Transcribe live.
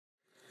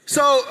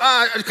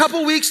A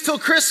couple weeks till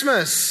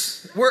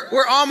Christmas.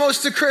 We're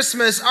almost to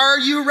Christmas. Are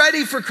you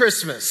ready for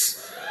Christmas?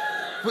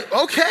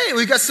 Okay,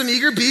 we got some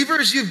eager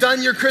beavers. You've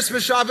done your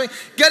Christmas shopping.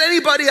 Got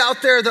anybody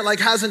out there that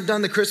hasn't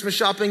done the Christmas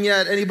shopping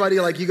yet? Anybody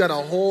you got a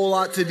whole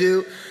lot to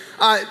do?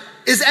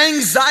 Is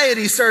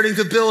anxiety starting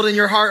to build in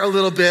your heart a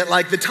little bit?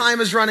 The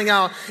time is running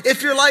out.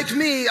 If you're like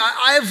me,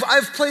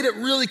 I've played it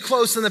really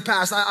close in the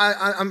past.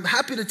 I'm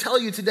happy to tell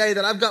you today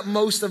that I've got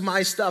most of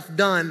my stuff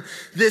done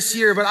this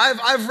year, but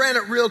I've ran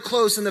it real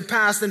close in the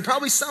past. And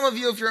probably some of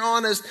you, if you're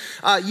honest,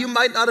 you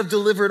might not have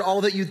delivered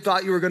all that you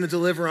thought you were going to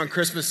deliver on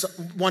Christmas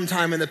one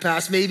time in the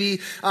past. Maybe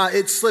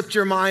it slipped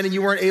your mind and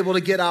you weren't able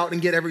to get out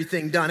and get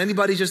everything done.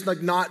 Anybody just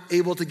not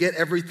able to get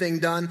everything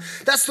done?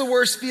 That's the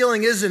worst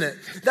feeling, isn't it?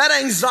 That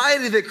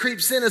anxiety that creeps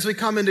in as we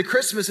come into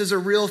Christmas is a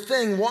real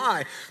thing.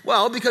 Why?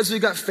 Well, because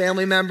we've got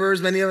family members.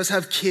 Many of us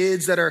have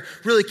kids that are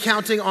really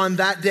counting on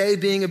that day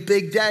being a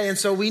big day. And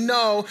so we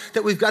know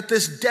that we've got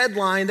this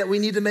deadline that we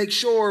need to make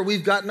sure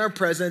we've gotten our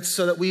presents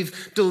so that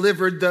we've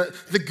delivered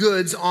the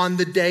goods on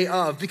the day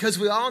of. Because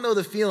we all know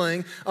the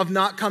feeling of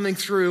not coming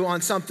through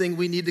on something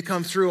we need to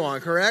come through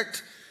on,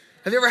 correct?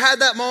 Have you ever had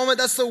that moment?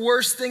 That's the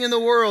worst thing in the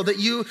world, that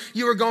you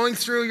were going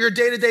through your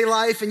day-to-day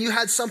life and you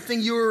had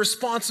something you were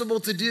responsible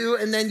to do,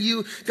 and then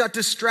you got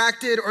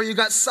distracted or you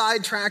got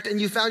sidetracked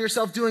and you found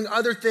yourself doing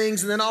other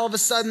things, and then all of a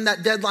sudden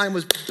that deadline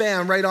was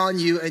bam, right on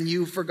you, and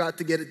you forgot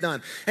to get it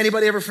done.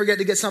 Anybody ever forget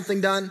to get something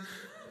done?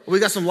 We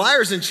got some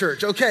liars in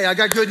church. Okay, I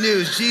got good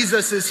news.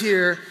 Jesus is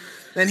here,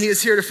 and he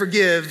is here to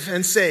forgive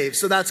and save,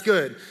 so that's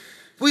good.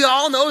 We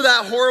all know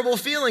that horrible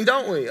feeling,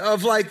 don't we?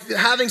 Of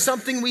having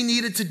something we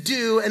needed to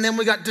do, and then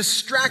we got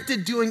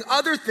distracted doing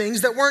other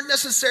things that weren't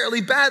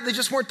necessarily bad. They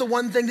just weren't the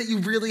one thing that you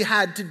really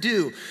had to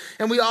do.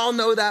 And we all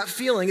know that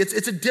feeling. It's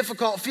a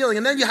difficult feeling.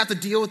 And then you have to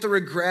deal with the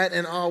regret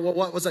and,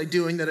 what was I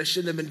doing that I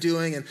shouldn't have been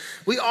doing? And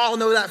we all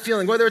know that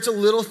feeling. Whether it's a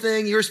little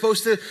thing, you were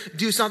supposed to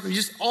do something,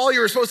 just all you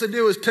were supposed to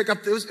do was pick up,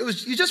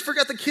 you just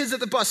forgot the kids at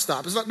the bus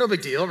stop. It's no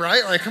big deal,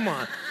 right? Come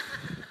on.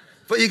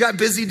 But you got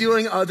busy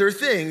doing other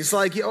things.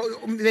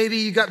 Maybe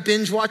you got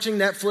binge watching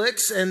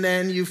Netflix and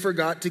then you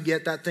forgot to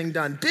get that thing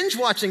done. Binge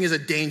watching is a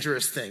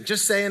dangerous thing.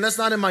 Just saying, that's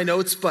not in my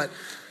notes, but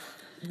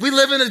we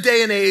live in a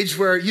day and age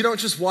where you don't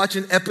just watch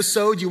an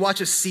episode, you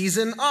watch a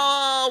season.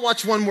 Oh, I'll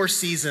watch one more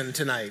season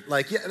tonight.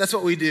 Yeah, that's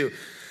what we do.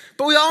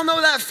 But we all know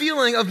that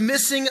feeling of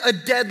missing a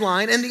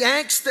deadline and the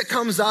angst that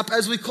comes up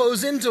as we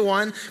close into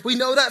one. We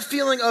know that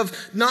feeling of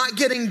not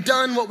getting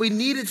done what we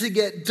needed to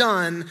get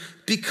done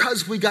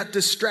because we got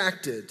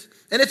distracted.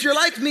 And if you're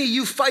like me,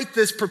 you fight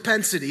this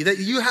propensity, that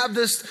you have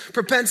this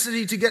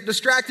propensity to get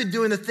distracted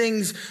doing the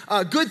things,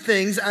 good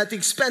things, at the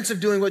expense of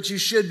doing what you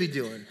should be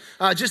doing.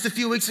 Just a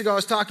few weeks ago, I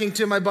was talking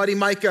to my buddy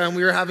Micah, and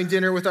we were having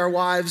dinner with our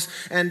wives,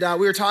 and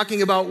we were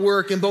talking about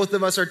work, and both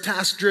of us are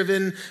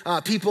task-driven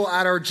people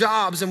at our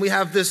jobs, and we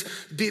have this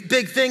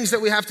big things that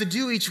we have to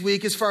do each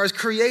week as far as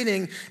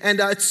creating,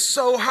 and it's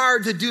so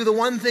hard to do the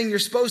one thing you're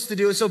supposed to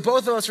do, and so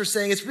both of us are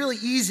saying it's really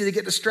easy to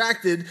get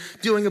distracted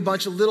doing a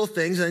bunch of little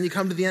things, and then you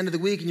come to the end of the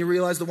week and you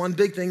realize the one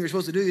big thing you're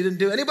supposed to do, you didn't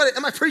do. Anybody?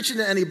 Am I preaching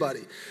to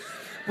anybody?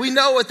 We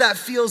know what that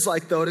feels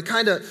like, though, to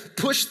kind of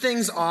push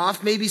things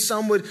off. Maybe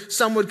some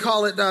would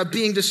call it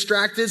being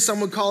distracted. Some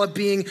would call it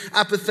being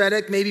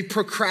apathetic, maybe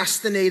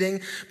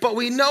procrastinating. But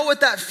we know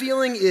what that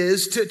feeling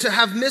is, to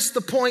have missed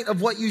the point of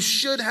what you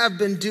should have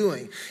been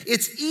doing.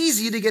 It's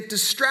easy to get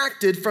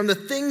distracted from the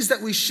things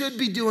that we should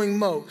be doing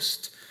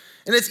most.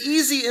 And it's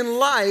easy in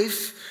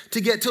life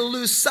to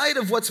lose sight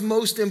of what's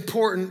most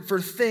important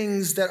for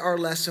things that are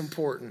less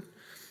important.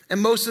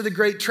 And most of the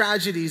great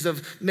tragedies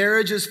of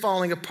marriages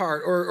falling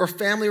apart or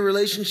family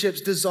relationships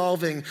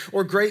dissolving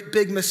or great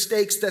big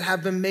mistakes that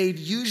have been made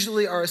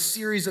usually are a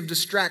series of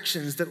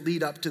distractions that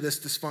lead up to this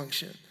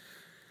dysfunction.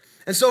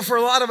 And so for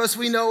a lot of us,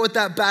 we know what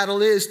that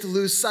battle is, to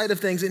lose sight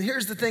of things. And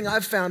here's the thing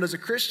I've found as a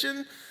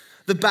Christian: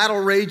 the battle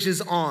rages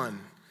on.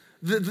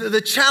 The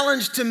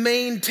challenge to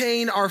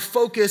maintain our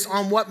focus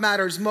on what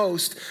matters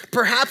most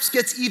perhaps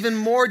gets even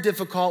more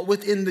difficult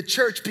within the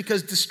church,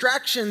 because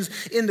distractions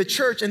in the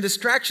church and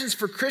distractions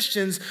for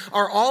Christians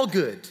are all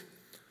good.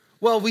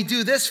 Well, we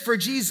do this for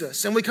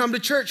Jesus, and we come to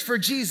church for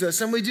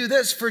Jesus, and we do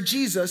this for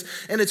Jesus,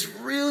 and it's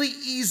really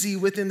easy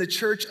within the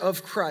church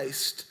of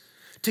Christ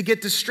to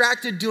get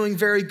distracted doing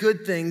very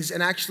good things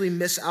and actually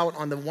miss out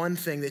on the one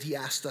thing that he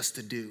asked us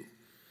to do.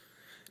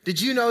 Did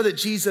you know that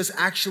Jesus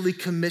actually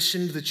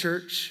commissioned the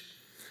church?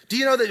 Do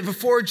you know that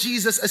before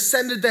Jesus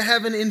ascended to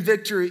heaven in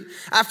victory,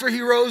 after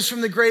he rose from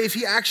the grave,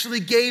 he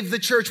actually gave the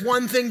church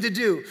one thing to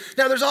do?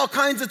 Now, there's all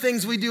kinds of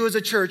things we do as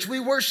a church.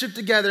 We worship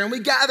together, and we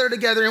gather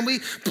together, and we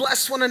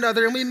bless one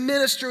another, and we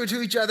minister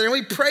to each other, and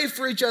we pray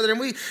for each other, and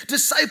we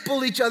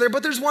disciple each other.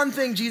 But there's one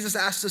thing Jesus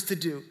asked us to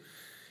do.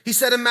 He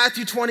said in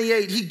Matthew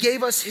 28, he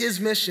gave us his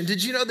mission.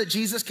 Did you know that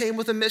Jesus came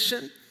with a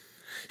mission?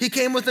 He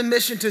came with a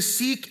mission to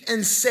seek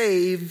and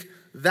save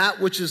that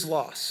which is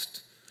lost.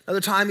 Another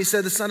time he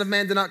said, the Son of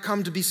Man did not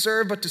come to be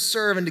served, but to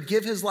serve and to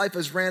give his life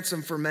as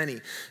ransom for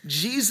many.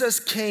 Jesus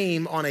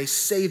came on a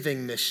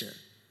saving mission.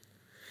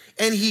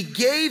 And he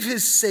gave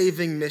his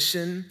saving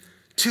mission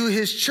to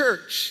his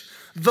church.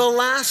 The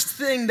last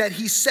thing that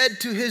he said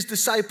to his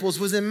disciples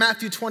was in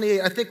Matthew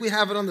 28. I think we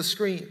have it on the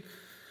screen.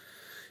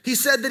 He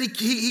said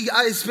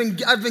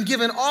that I've been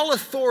given all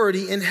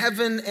authority in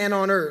heaven and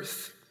on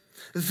earth.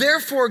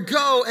 Therefore,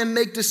 go and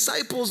make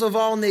disciples of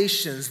all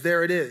nations.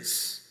 There it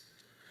is.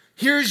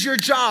 Here's your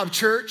job,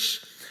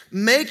 church.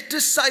 Make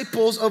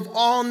disciples of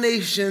all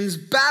nations,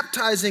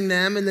 baptizing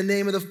them in the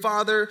name of the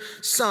Father,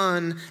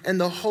 Son, and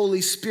the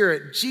Holy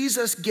Spirit.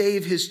 Jesus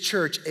gave his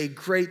church a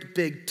great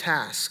big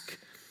task,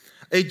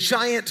 a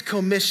giant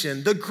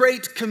commission, the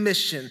Great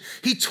Commission.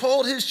 He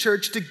told his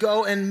church to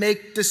go and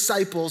make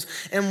disciples.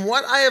 And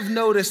what I have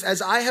noticed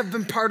as I have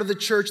been part of the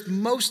church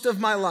most of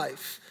my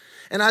life,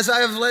 and as I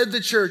have led the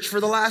church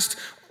for the last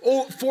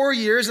 4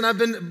 years, and I've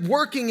been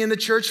working in the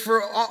church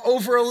for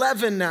over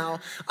 11 now,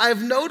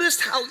 I've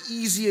noticed how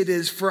easy it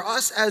is for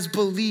us as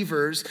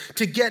believers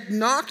to get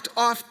knocked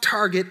off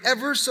target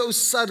ever so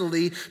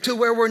subtly to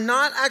where we're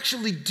not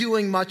actually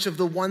doing much of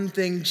the one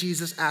thing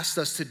Jesus asked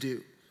us to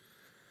do.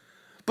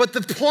 But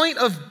the point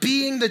of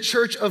being the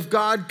church of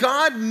God,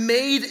 God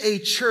made a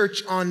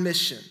church on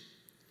mission.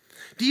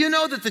 Do you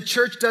know that the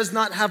church does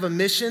not have a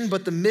mission,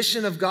 but the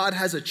mission of God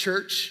has a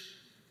church?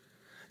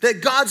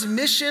 That God's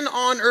mission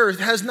on earth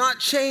has not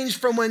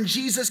changed from when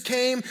Jesus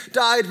came,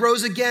 died,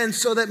 rose again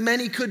so that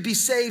many could be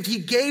saved. He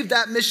gave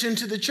that mission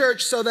to the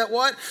church so that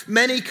what?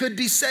 Many could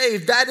be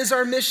saved. That is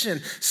our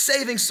mission,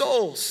 saving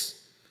souls.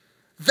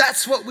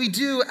 That's what we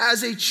do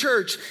as a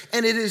church.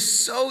 And it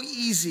is so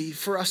easy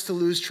for us to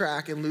lose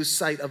track and lose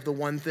sight of the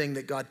one thing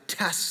that God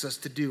tasks us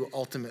to do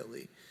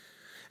ultimately.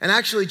 And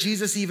actually,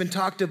 Jesus even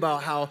talked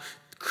about how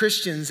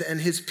Christians and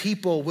his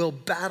people will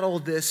battle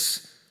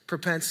this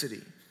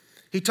propensity.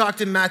 He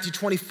talked in Matthew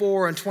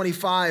 24 and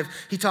 25,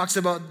 he talks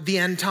about the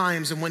end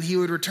times and when he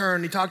would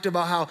return. He talked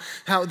about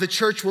how the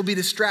church will be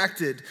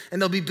distracted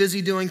and they'll be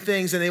busy doing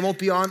things and they won't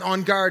be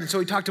on guard. And so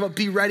he talked about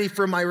be ready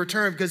for my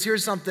return, because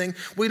here's something,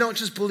 we don't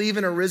just believe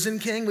in a risen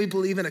king, we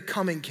believe in a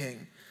coming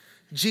king.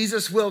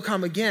 Jesus will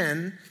come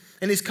again,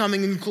 and he's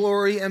coming in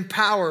glory and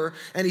power,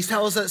 and he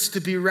tells us to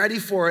be ready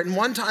for it. And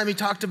one time he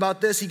talked about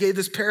this, he gave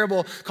this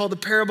parable called the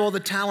parable of the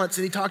talents,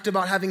 and he talked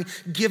about having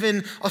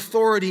given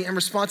authority and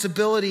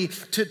responsibility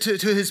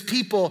to his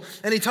people.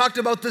 And he talked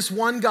about this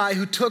one guy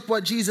who took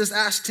what Jesus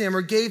asked him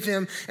or gave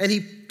him, and he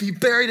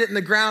buried it in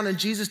the ground, and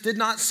Jesus did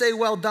not say,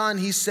 well done.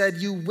 He said,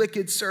 you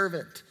wicked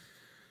servant.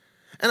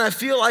 And I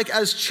feel like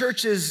as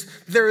churches,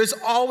 there is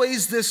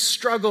always this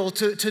struggle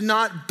to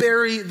not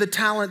bury the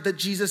talent that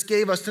Jesus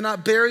gave us, to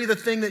not bury the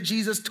thing that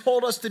Jesus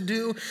told us to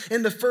do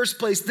in the first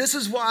place. This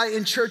is why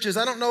in churches,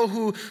 I don't know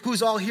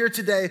who's all here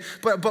today,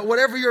 but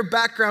whatever your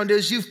background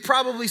is, you've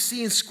probably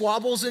seen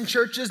squabbles in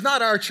churches,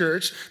 not our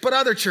church, but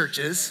other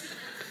churches.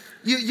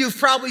 You've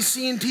probably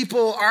seen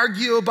people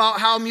argue about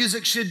how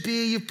music should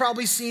be. You've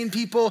probably seen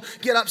people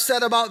get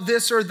upset about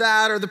this or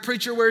that, or the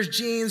preacher wears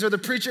jeans, or the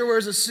preacher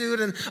wears a suit,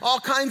 and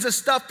all kinds of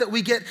stuff that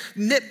we get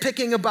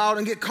nitpicking about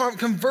and get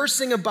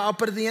conversing about.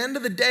 But at the end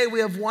of the day, we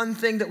have one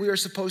thing that we are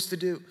supposed to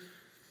do: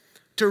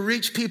 to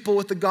reach people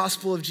with the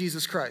gospel of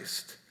Jesus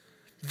Christ.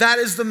 That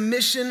is the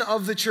mission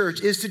of the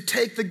church, is to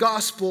take the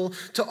gospel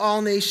to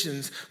all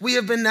nations. We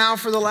have been now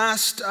for the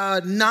last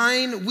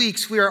 9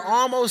 weeks, we are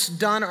almost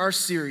done our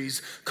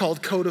series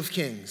called Code of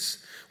Kings.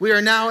 We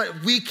are now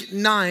at week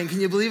 9. Can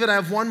you believe it? I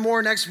have one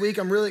more next week.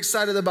 I'm really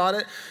excited about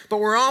it.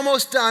 But we're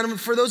almost done.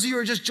 For those of you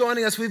who are just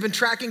joining us, we've been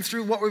tracking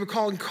through what we would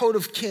call Code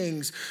of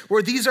Kings,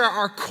 where these are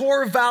our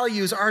core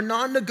values, our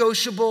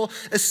non-negotiable,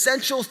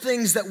 essential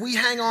things that we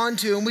hang on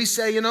to. And we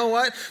say, you know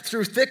what?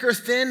 Through thick or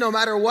thin, no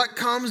matter what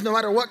comes, no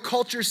matter what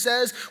culture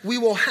says, we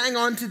will hang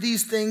on to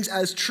these things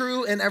as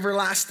true and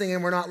everlasting,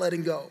 and we're not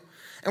letting go.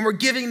 And we're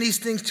giving these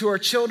things to our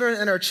children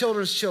and our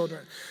children's children.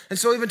 And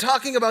so we've been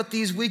talking about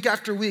these week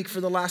after week for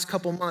the last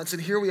couple months.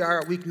 And here we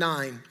are at week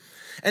 9.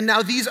 And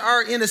now these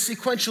are in a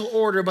sequential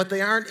order, but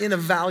they aren't in a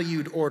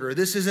valued order.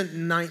 This isn't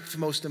 9th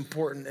most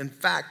important. In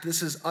fact,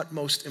 this is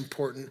utmost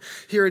important.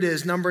 Here it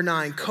is, number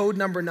 9. Code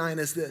number 9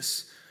 is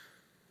this: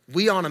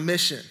 we on a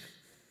mission.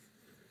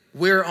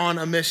 We're on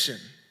a mission.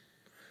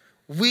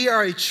 We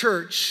are a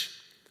church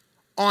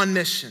on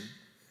mission.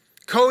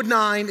 Code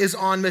 9 is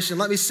on mission.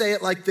 Let me say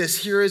it like this.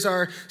 Here is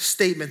our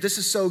statement. This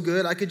is so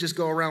good, I could just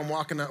go around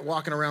walking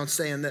around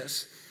saying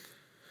this.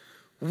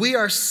 We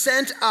are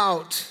sent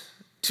out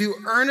to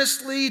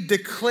earnestly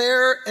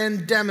declare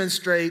and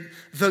demonstrate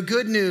the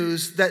good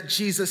news that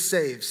Jesus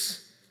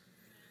saves.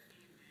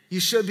 You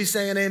should be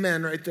saying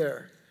amen right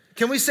there.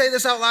 Can we say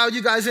this out loud,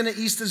 you guys in the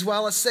East as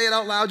well? Let's say it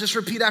out loud. Just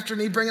repeat after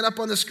me. Bring it up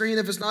on the screen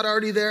if it's not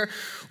already there.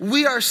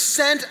 We are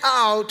sent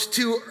out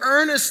to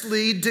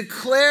earnestly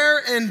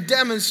declare and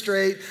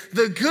demonstrate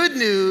the good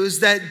news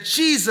that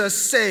Jesus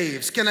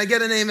saves. Can I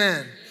get an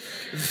amen?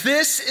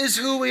 This is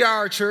who we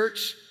are,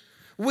 church.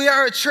 We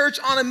are a church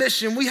on a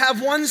mission. We have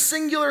one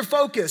singular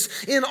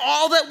focus in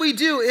all that we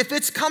do. If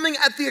it's coming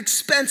at the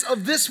expense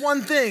of this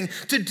one thing,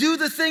 to do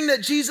the thing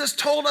that Jesus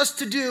told us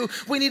to do,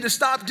 we need to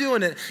stop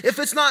doing it. If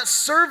it's not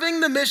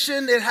serving the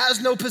mission, it has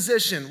no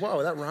position.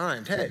 Whoa, that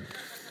rhymed. Hey,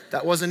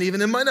 that wasn't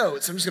even in my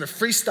notes. I'm just going to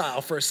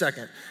freestyle for a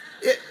second.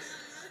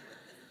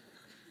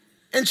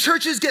 And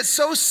churches get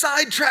so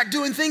sidetracked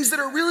doing things that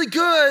are really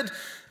good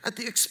at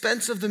the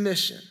expense of the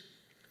mission.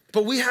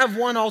 But we have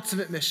one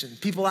ultimate mission.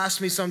 People ask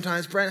me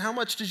sometimes, Brent, how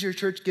much does your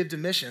church give to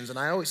missions? And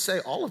I always say,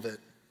 all of it,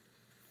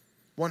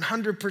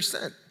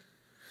 100%.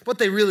 What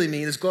they really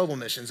mean is global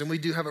missions, and we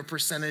do have a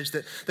percentage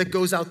that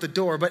goes out the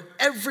door. But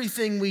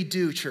everything we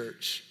do,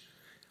 church,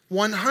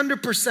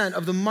 100%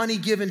 of the money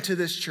given to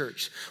this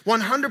church,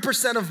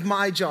 100% of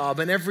my job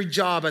and every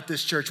job at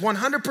this church,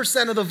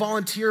 100% of the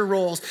volunteer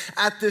roles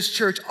at this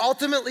church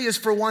ultimately is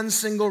for one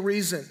single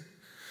reason: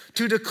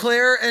 to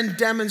declare and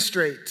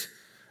demonstrate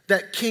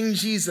that King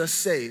Jesus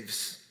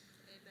saves.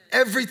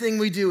 Amen. Everything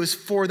we do is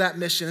for that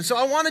mission. And so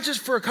I want to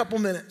just for a couple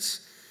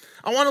minutes,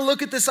 I want to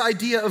look at this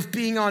idea of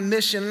being on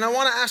mission, and I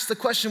want to ask the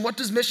question, what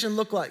does mission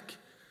look like?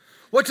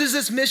 What does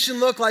this mission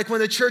look like when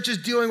the church is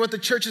doing what the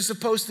church is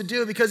supposed to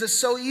do? Because it's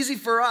so easy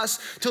for us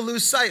to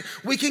lose sight.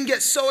 We can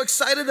get so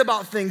excited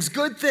about things,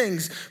 good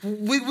things.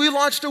 We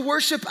launched a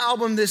worship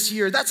album this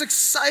year. That's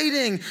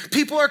exciting.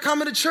 People are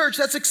coming to church.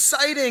 That's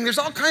exciting. There's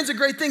all kinds of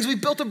great things. We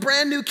built a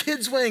brand new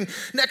kids wing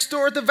next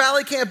door at the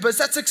Valley campus.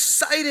 That's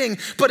exciting.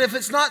 But if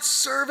it's not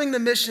serving the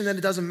mission, then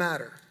it doesn't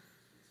matter.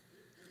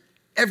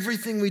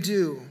 Everything we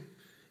do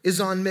is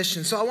on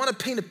mission. So I want to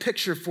paint a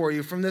picture for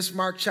you from this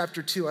Mark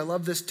chapter 2. I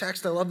love this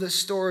text. I love this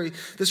story.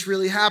 This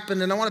really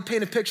happened. And I want to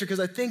paint a picture because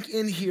I think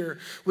in here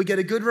we get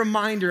a good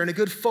reminder and a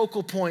good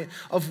focal point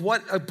of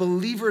what a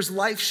believer's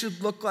life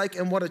should look like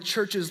and what a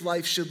church's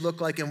life should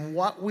look like and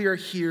what we are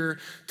here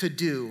to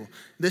do.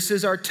 This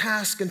is our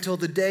task until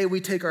the day we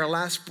take our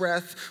last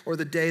breath or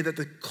the day that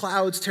the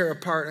clouds tear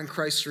apart in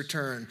Christ's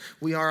return.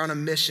 We are on a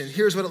mission.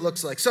 Here's what it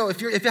looks like. So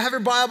if you have your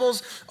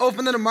Bibles,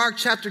 open them to Mark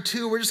chapter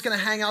 2. We're just going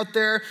to hang out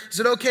there.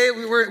 Is it okay?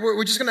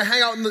 We're just going to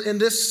hang out in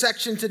this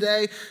section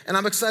today, and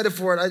I'm excited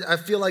for it. I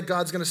feel like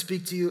God's going to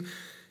speak to you.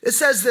 It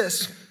says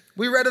this.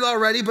 We read it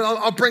already, but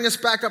I'll bring us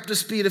back up to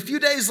speed. A few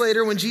days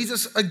later, when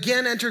Jesus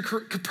again entered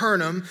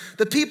Capernaum,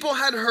 the people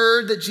had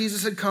heard that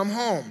Jesus had come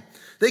home.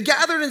 They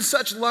gathered in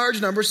such large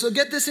numbers, so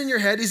get this in your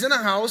head, he's in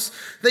a house.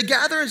 They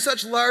gather in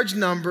such large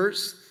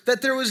numbers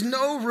that there was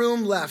no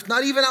room left,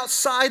 not even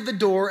outside the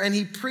door, and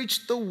he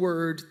preached the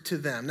word to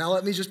them. Now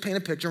let me just paint a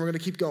picture, and we're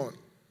gonna keep going.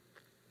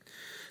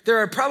 There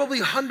are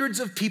probably hundreds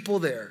of people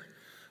there.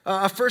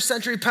 A first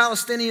century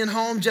Palestinian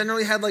home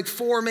generally had like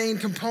 4 main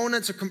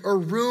components or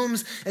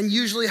rooms and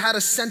usually had a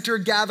center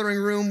gathering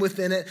room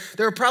within it.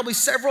 There are probably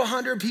several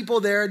hundred people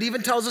there. It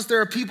even tells us there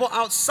are people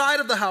outside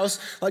of the house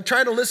like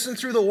trying to listen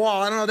through the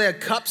wall. I don't know if they had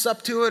cups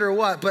up to it or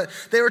what, but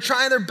they were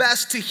trying their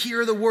best to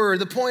hear the word.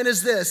 The point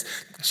is this: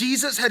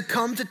 Jesus had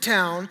come to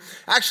town.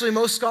 Actually,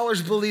 most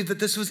scholars believe that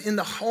this was in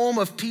the home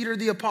of Peter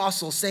the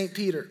Apostle, St.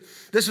 Peter.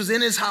 This was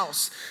in his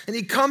house. And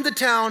he'd come to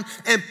town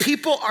and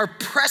people are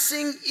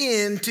pressing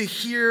in to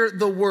hear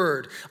the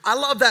word. I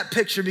love that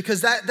picture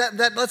because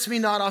that lets me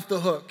not off the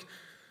hook.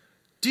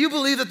 Do you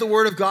believe that the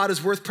word of God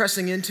is worth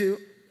pressing into?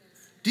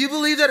 Do you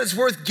believe that it's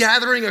worth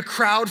gathering a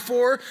crowd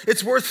for?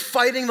 It's worth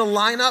fighting the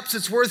lineups.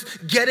 It's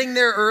worth getting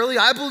there early.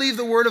 I believe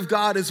the word of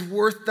God is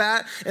worth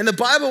that. And the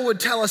Bible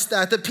would tell us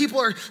that people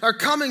are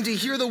coming to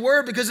hear the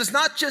word because it's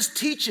not just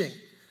teaching.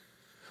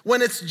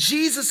 When it's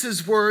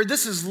Jesus's word,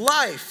 this is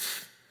life.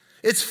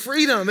 It's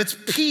freedom, it's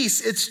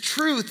peace, it's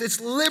truth, it's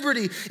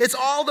liberty, it's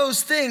all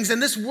those things.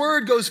 And this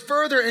word goes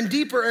further and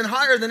deeper and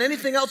higher than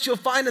anything else you'll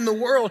find in the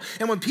world.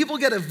 And when people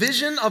get a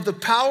vision of the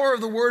power of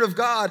the word of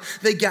God,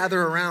 they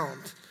gather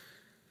around.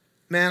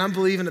 Man, I'm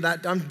believing in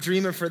that. I'm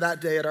dreaming for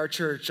that day at our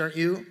church, aren't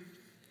you?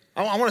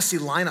 I want to see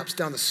lineups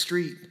down the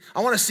street. I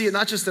want to see it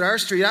not just at our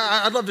street.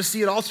 I'd love to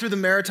see it all through the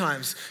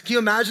Maritimes. Can you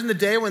imagine the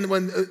day when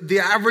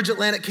the average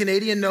Atlantic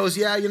Canadian knows,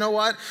 yeah, you know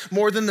what?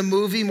 More than the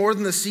movie, more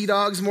than the Sea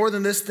Dogs, more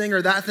than this thing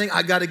or that thing,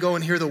 I got to go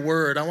and hear the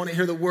word. I want to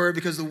hear the word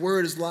because the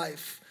word is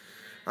life.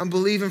 I'm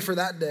believing for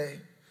that day.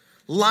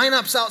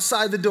 Lineups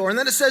outside the door. And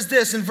then it says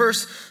this in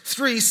verse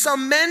 3,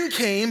 some men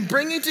came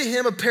bringing to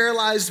him a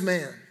paralyzed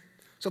man.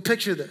 So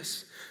picture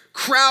this.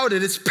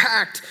 Crowded, it's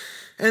packed.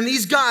 And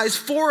these guys,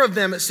 4 of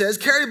them, it says,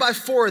 carried by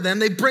 4 of them,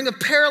 they bring a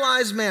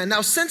paralyzed man.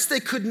 Now, since they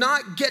could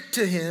not get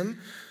to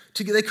him,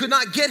 they could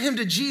not get him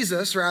to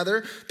Jesus,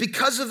 rather,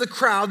 because of the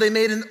crowd, they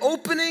made an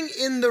opening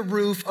in the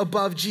roof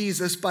above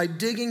Jesus by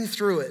digging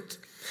through it.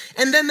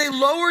 And then they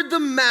lowered the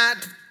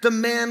mat the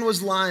man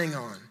was lying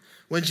on.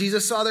 When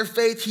Jesus saw their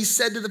faith, he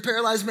said to the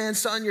paralyzed man,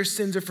 son, your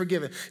sins are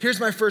forgiven.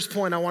 Here's my first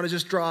point I want to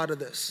just draw out of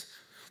this.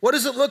 What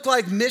does it look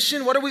like?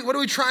 Mission? What are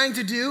we trying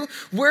to do?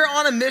 We're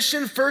on a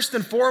mission first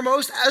and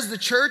foremost as the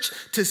church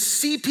to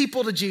see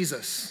people to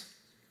Jesus.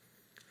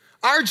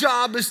 Our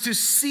job is to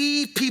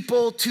see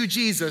people to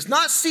Jesus,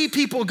 not see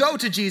people go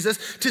to Jesus,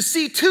 to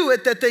see to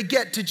it that they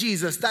get to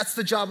Jesus. That's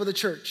the job of the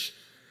church.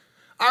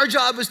 Our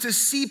job is to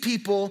see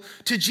people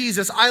to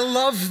Jesus. I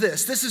love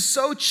this. This is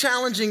so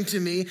challenging to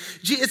me.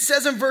 It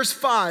says in verse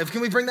 5,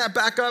 can we bring that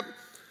back up?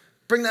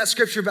 Bring that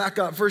scripture back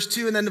up, verse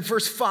 2 and then to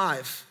verse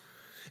 5.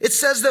 It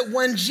says that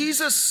when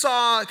Jesus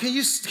saw, can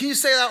you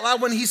say that out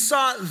loud? When he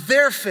saw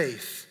their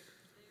faith.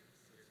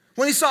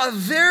 When he saw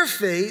their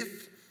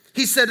faith,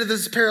 he said to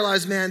this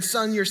paralyzed man,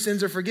 son, your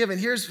sins are forgiven.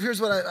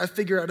 Here's what I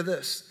figure out of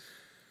this.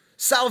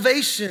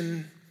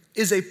 Salvation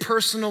is a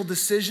personal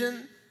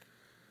decision,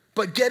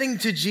 but getting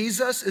to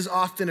Jesus is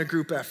often a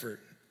group effort.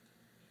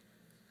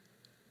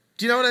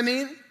 Do you know what I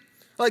mean?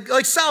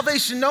 Like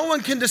salvation, no one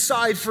can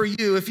decide for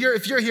you. If you're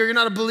here, you're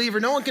not a believer,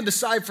 no one can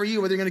decide for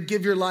you whether you're going to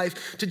give your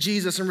life to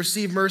Jesus and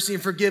receive mercy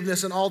and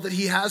forgiveness and all that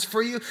he has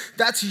for you.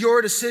 That's your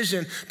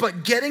decision.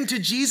 But getting to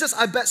Jesus,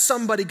 I bet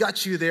somebody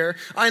got you there.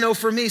 I know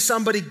for me,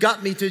 somebody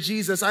got me to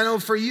Jesus. I know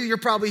for you, you're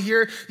probably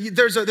here.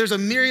 There's a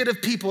myriad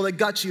of people that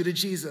got you to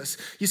Jesus.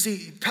 You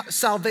see,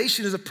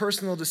 salvation is a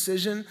personal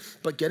decision,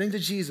 but getting to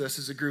Jesus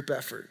is a group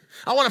effort.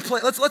 I want to play,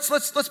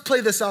 let's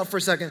play this out for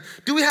a second.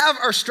 Do we have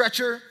our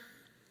stretcher?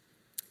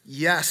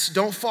 Yes,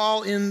 don't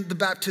fall in the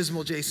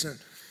baptismal, Jason.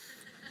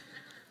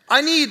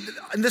 And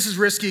this is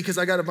risky because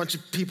I got a bunch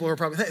of people who are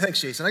probably,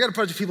 thanks, Jason. I got a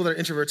bunch of people that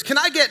are introverts. Can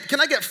I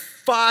get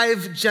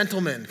 5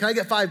 gentlemen? Can I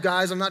get 5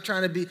 guys? I'm not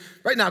trying to be,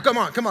 right now, come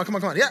on.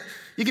 Yeah,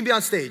 you can be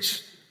on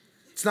stage.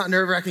 It's not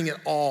nerve-wracking at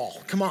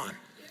all. Come on.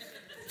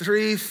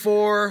 3,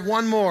 4,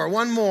 one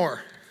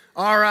more.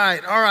 All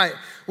right.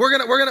 We're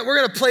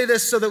gonna play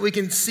this so that we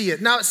can see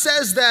it. Now it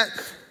says that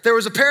there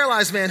was a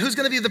paralyzed man. Who's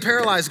gonna be the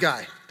paralyzed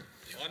guy?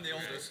 I'm the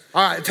oldest.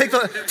 All right, take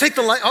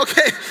the light.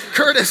 Okay,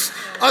 Curtis,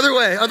 other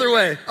way. All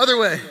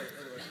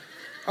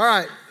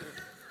right.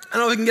 I don't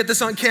know if we can get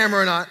this on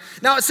camera or not.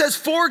 Now it says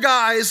 4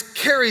 guys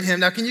carried him.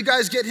 Now can you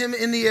guys get him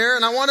in the air?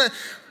 And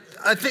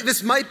I think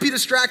this might be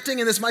distracting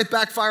and this might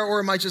backfire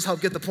or it might just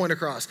help get the point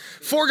across.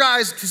 4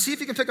 guys, see if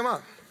you can pick him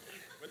up.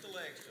 With the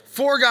legs.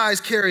 4 guys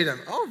carried him.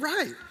 All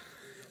right.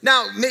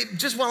 Now,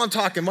 just while I'm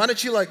talking, why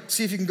don't you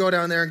see if you can go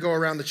down there and go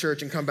around the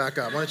church and come back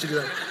up? Why don't you do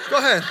that? Go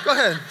ahead.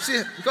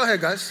 Go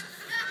ahead, guys.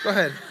 Go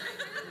ahead.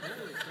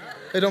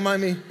 Hey, don't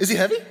mind me. Is he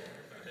heavy?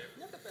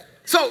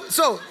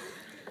 So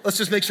let's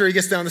just make sure he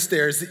gets down the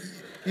stairs.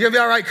 You gonna be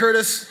all right,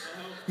 Curtis?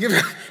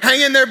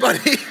 Hang in there,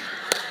 buddy.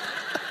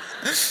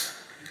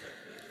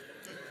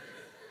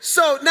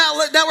 So now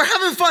we're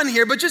having fun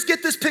here, but just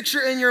get this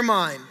picture in your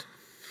mind.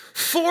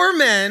 4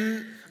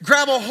 men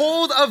grab a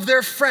hold of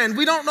their friend.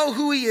 We don't know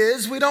who he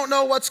is. We don't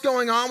know what's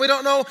going on. We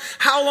don't know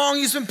how long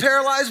he's been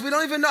paralyzed. We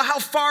don't even know how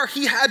far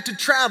he had to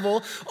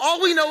travel.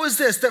 All we know is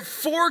this, that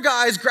 4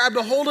 guys grabbed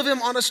a hold of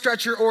him on a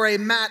stretcher or a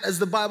mat, as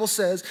the Bible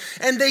says,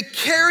 and they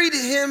carried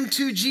him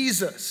to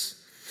Jesus.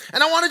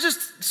 And I want to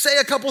just say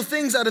a couple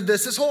things out of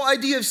this whole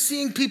idea of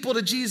seeing people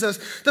to Jesus.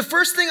 The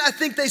first thing I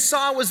think they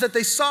saw was that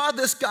they saw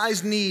this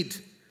guy's need.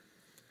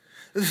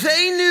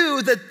 They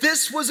knew that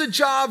this was a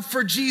job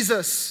for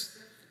Jesus.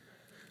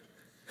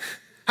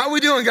 How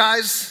we doing,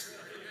 guys?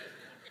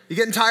 You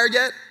getting tired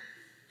yet?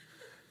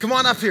 Come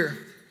on up here.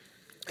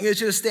 I get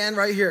you to stand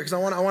right here because I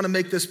want to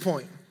make this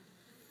point.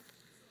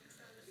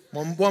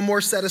 One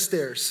more set of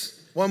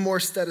stairs.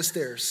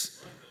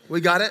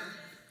 We got it?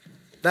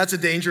 That's a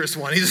dangerous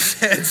one. His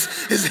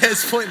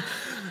head's pointing.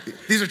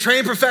 These are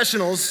trained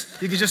professionals.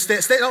 You can just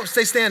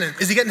stay standing.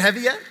 Is he getting heavy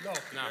yet? No.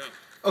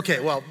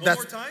 Okay, well, One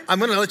more time? I'm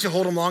going to let you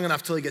hold him long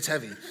enough till he gets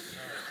heavy.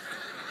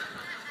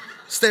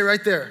 Stay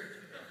right there.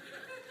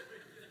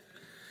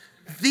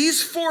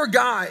 These 4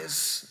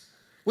 guys,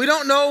 we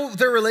don't know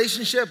their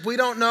relationship. We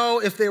don't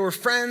know if they were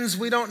friends.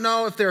 We don't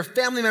know if they were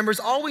family members.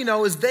 All we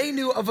know is they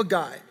knew of a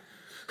guy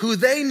who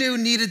they knew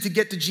needed to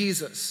get to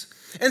Jesus.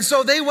 And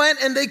so they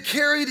went and they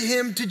carried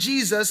him to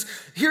Jesus.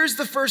 Here's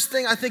the first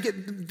thing I think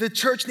the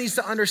church needs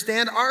to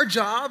understand. Our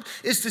job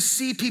is to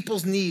see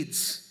people's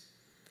needs.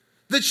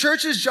 The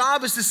church's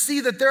job is to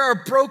see that there are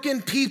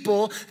broken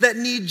people that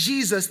need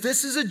Jesus.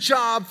 This is a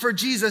job for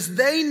Jesus.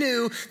 They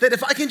knew that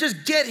if I can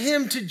just get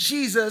him to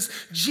Jesus,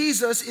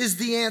 Jesus is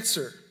the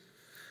answer.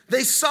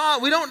 They saw,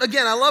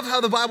 I love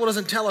how the Bible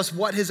doesn't tell us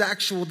what his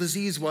actual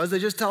disease was. It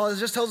just tells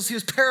us he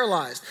was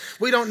paralyzed.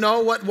 We don't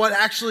know what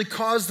actually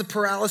caused the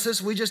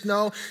paralysis. We just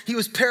know he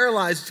was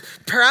paralyzed.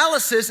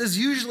 Paralysis is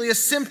usually a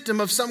symptom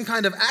of some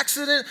kind of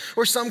accident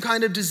or some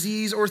kind of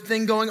disease or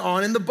thing going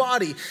on in the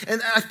body.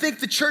 And I think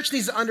the church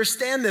needs to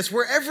understand this.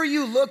 Wherever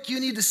you look, you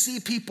need to see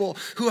people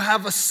who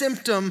have a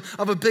symptom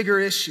of a bigger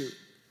issue.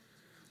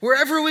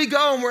 Wherever we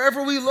go and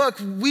wherever we look,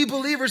 we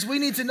believers, we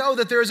need to know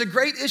that there is a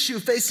great issue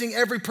facing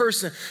every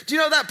person. Do you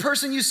know that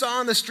person you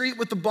saw on the street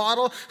with the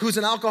bottle who's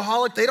an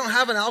alcoholic? They don't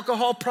have an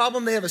alcohol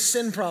problem, they have a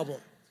sin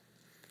problem.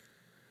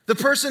 The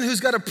person who's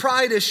got a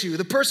pride issue,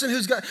 the person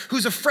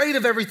who's afraid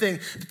of everything.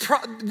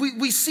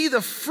 We see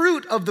the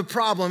fruit of the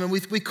problem and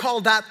we call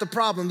that the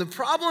problem. The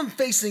problem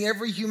facing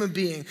every human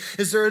being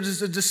is there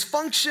is a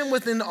dysfunction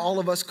within all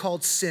of us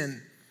called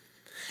sin.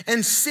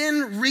 And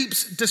sin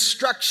reaps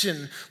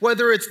destruction,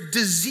 whether it's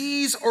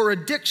disease or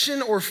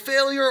addiction or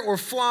failure or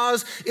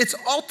flaws, it's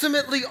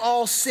ultimately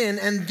all sin.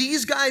 And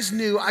these guys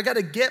knew, I got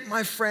to get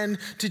my friend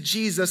to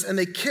Jesus, and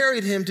they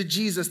carried him to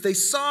Jesus. They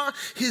saw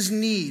his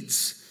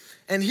needs.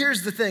 And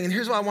here's the thing, and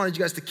here's why I wanted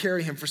you guys to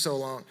carry him for so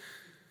long.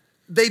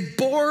 They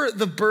bore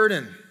the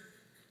burden.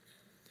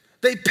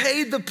 They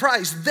paid the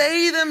price.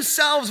 They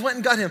themselves went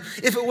and got him.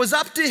 If it was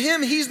up to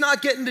him, he's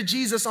not getting to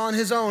Jesus on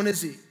his own,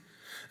 is he?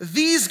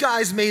 These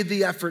guys made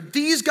the effort.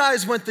 These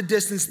guys went the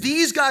distance.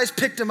 These guys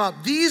picked him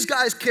up. These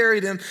guys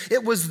carried him.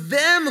 It was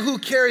them who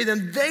carried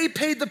him. They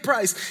paid the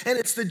price. And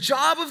it's the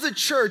job of the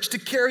church to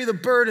carry the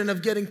burden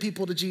of getting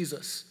people to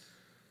Jesus.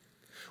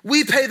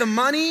 We pay the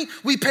money,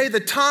 we pay the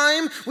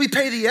time, we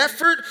pay the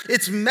effort.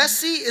 It's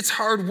messy, it's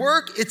hard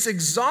work, it's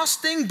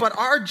exhausting, but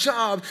our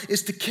job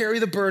is to carry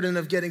the burden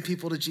of getting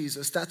people to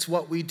Jesus. That's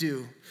what we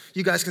do.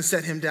 You guys can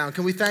set him down.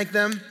 Can we thank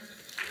them?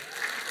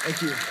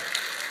 Thank you.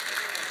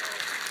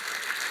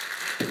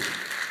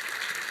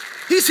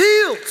 He's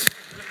healed.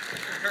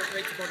 Heart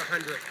rate's about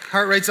 100.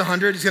 Heart rate's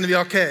 100. He's going to be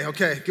okay.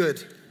 Okay,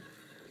 good.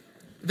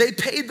 They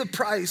paid the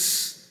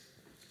price.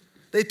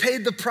 They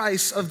paid the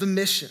price of the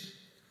mission.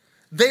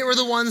 They were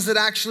the ones that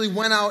actually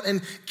went out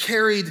and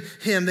carried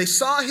him. They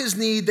saw his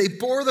need. They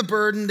bore the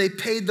burden. They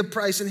paid the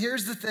price. And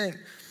here's the thing.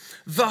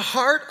 The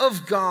heart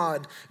of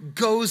God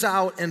goes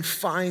out and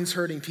finds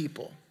hurting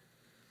people.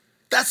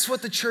 That's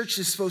what the church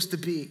is supposed to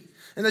be.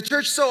 And the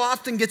church so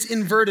often gets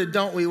inverted,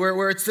 don't we?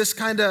 Where it's this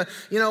kind of,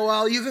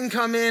 well, you can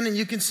come in and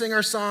you can sing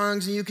our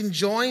songs and you can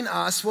join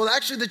us. Well,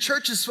 actually, the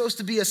church is supposed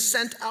to be a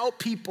sent out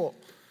people.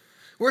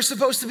 We're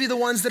supposed to be the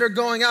ones that are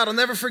going out. I'll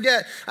never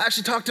forget, I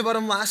actually talked about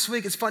him last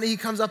week. It's funny, he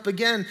comes up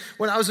again.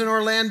 When I was in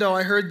Orlando,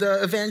 I heard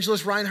the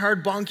evangelist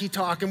Reinhard Bonnke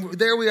talk, and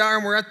there we are,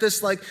 and we're at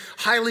this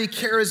highly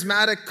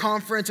charismatic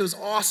conference. It was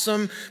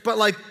awesome, but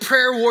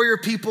prayer warrior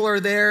people are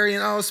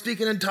there,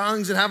 speaking in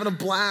tongues and having a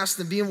blast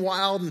and being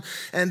wild,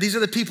 and these are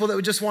the people that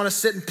would just want to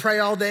sit and pray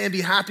all day and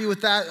be happy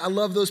with that. I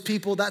love those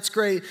people, that's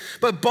great.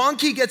 But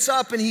Bonnke gets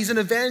up, and he's an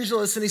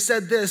evangelist, and he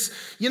said this,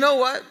 you know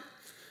what?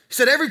 He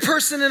said, every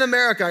person in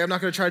America, I'm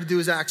not going to try to do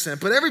his accent,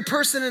 but every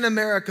person in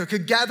America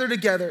could gather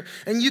together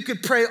and you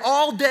could pray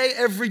all day,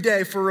 every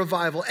day for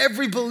revival.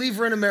 Every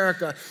believer in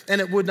America,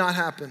 and it would not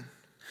happen.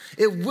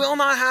 It will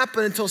not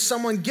happen until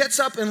someone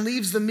gets up and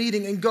leaves the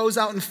meeting and goes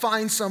out and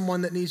finds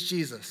someone that needs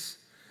Jesus.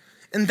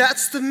 And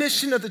that's the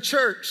mission of the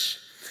church.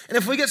 And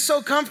if we get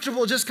so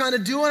comfortable just kind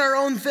of doing our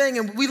own thing,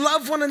 and we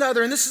love one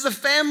another, and this is a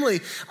family.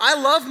 I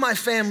love my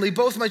family,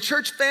 both my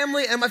church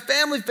family and my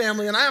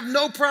family, and I have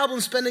no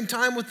problem spending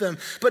time with them.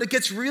 But it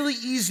gets really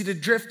easy to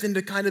drift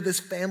into kind of this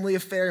family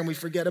affair, and we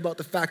forget about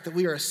the fact that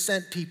we are a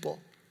sent people.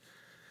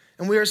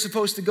 And we are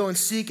supposed to go and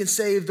seek and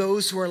save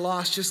those who are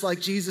lost, just like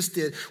Jesus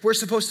did. We're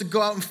supposed to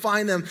go out and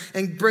find them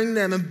and bring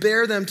them and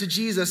bear them to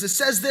Jesus. It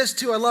says this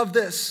too, I love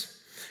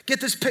this. Get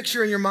this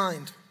picture in your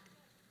mind.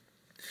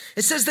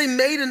 It says they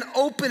made an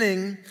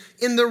opening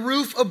in the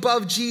roof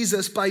above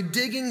Jesus by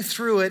digging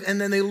through it,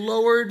 and then they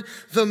lowered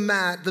the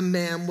mat the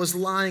man was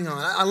lying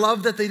on. I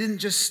love that they didn't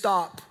just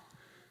stop.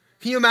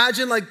 Can you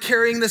imagine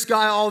carrying this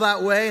guy all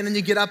that way, and then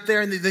you get up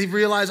there and they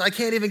realize, I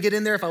can't even get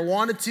in there if I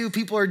wanted to.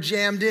 People are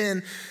jammed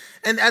in.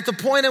 And at the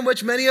point in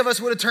which many of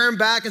us would have turned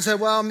back and said,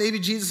 well, maybe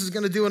Jesus is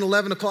going to do an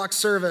 11 o'clock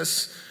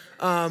service.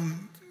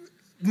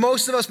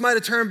 Most of us might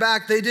have turned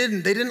back. They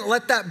didn't. They didn't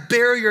let that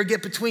barrier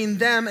get between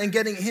them and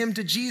getting him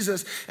to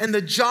Jesus. And the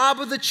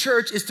job of the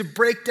church is to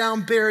break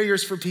down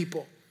barriers for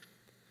people.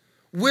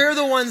 We're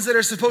the ones that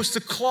are supposed to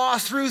claw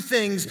through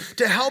things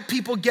to help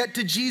people get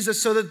to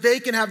Jesus so that they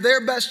can have their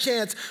best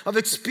chance of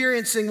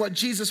experiencing what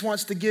Jesus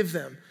wants to give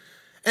them.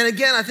 And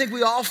again, I think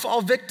we all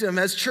fall victim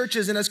as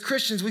churches and as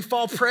Christians. We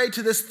fall prey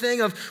to this thing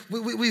of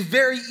we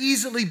very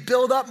easily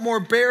build up more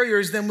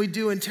barriers than we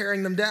do in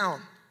tearing them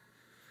down.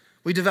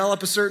 We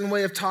develop a certain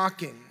way of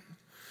talking,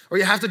 or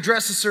you have to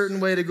dress a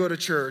certain way to go to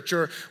church,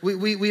 or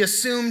we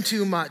assume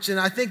too much. And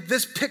I think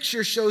this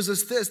picture shows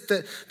us this,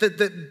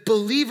 that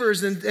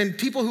believers and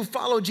people who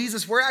follow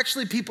Jesus, we're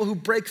actually people who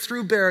break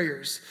through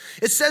barriers.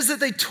 It says that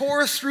they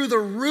tore through the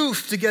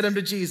roof to get him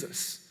to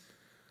Jesus.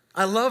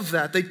 I love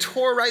that. They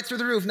tore right through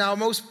the roof. Now,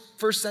 most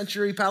first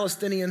century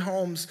Palestinian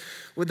homes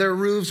with their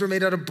roofs were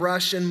made out of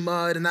brush and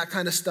mud and that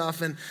kind of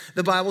stuff. And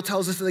the Bible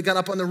tells us that they got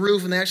up on the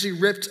roof and they actually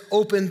ripped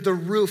open the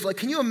roof.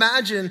 Can you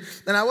imagine,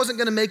 and I wasn't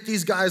going to make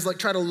these guys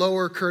try to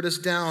lower Curtis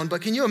down,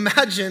 but can you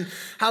imagine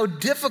how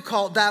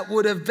difficult that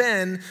would have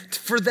been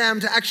for them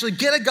to actually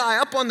get a guy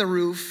up on the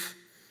roof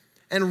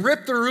and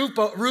rip the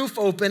roof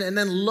open and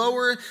then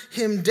lower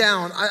him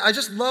down? I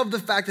just love the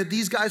fact that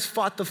these guys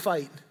fought the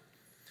fight.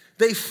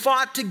 They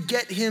fought to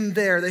get him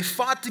there. They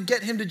fought to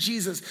get him to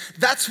Jesus.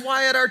 That's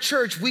why at our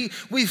church, we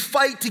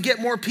fight to get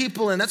more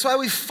people in. That's why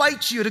we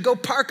fight you to go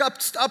park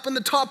up in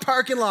the top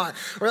parking lot.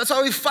 Or that's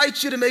why we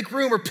fight you to make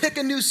room or pick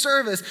a new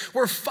service.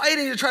 We're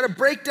fighting to try to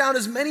break down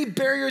as many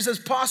barriers as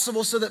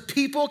possible so that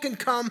people can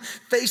come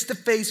face to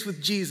face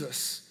with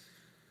Jesus.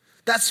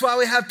 That's why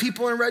we have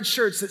people in red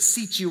shirts that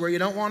seat you where you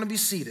don't want to be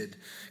seated.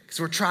 Because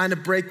we're trying to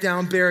break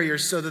down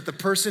barriers so that the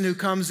person who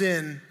comes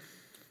in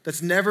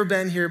that's never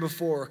been here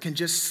before can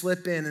just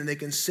slip in and they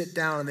can sit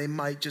down and they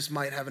might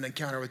have an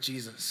encounter with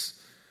Jesus.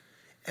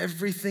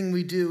 Everything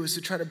we do is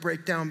to try to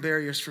break down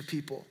barriers for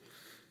people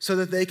so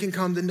that they can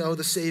come to know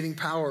the saving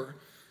power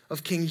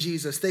of King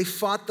Jesus. They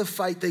fought the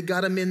fight. They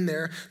got him in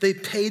there. They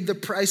paid the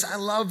price. I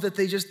love that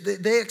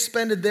they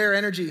expended their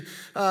energy.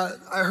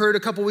 I heard a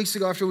couple weeks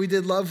ago after we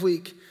did Love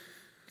Week,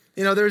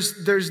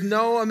 there's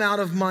no amount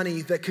of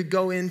money that could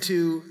go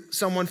into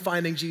someone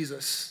finding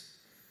Jesus.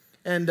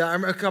 And I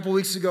remember a couple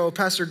weeks ago,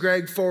 Pastor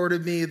Greg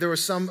forwarded me, there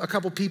was a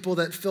couple people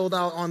that filled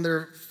out on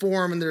their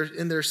form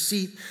in their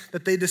seat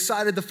that they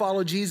decided to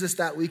follow Jesus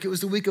that week. It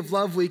was the week of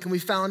Love Week, and we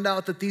found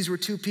out that these were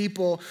two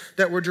people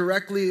that were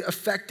directly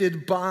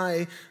affected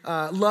by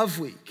Love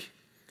Week.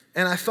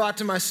 And I thought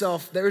to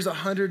myself, there's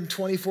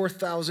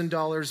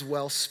 $124,000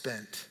 well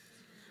spent.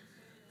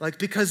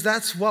 Because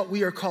that's what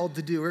we are called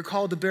to do. We're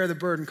called to bear the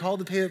burden, called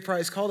to pay the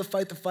price, called to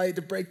fight the fight,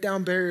 to break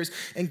down barriers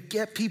and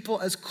get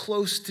people as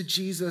close to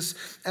Jesus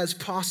as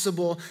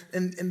possible.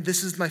 And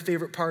this is my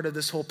favorite part of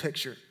this whole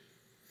picture.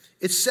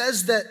 It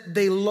says that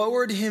they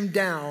lowered him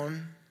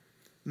down,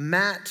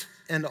 mat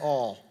and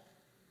all.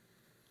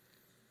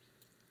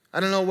 I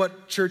don't know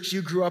what church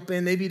you grew up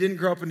in. Maybe you didn't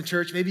grow up in a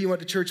church. Maybe you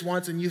went to church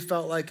once and you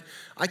felt like,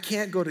 I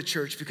can't go to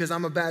church because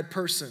I'm a bad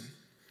person.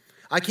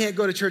 I can't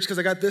go to church because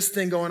I got this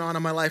thing going on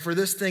in my life or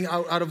this thing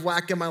out of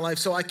whack in my life,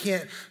 so I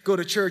can't go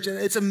to church. And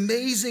it's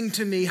amazing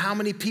to me how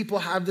many people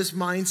have this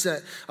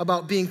mindset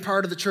about being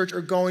part of the church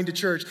or going to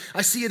church.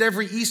 I see it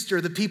every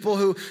Easter, the people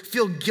who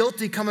feel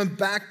guilty coming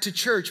back to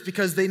church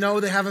because they know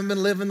they haven't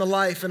been living the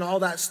life and all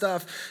that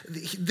stuff.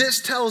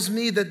 This tells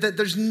me that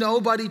there's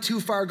nobody too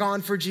far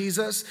gone for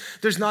Jesus.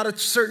 There's not a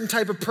certain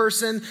type of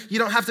person. You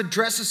don't have to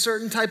dress a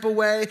certain type of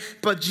way,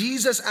 but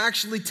Jesus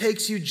actually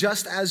takes you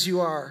just as you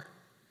are.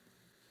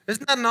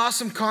 Isn't that an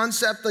awesome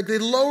concept? They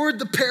lowered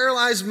the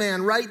paralyzed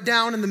man right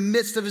down in the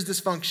midst of his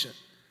dysfunction.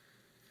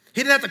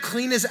 He didn't have to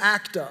clean his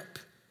act up.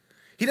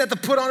 He didn't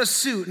have to put on a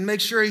suit and make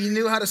sure he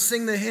knew how to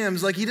sing the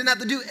hymns. He didn't have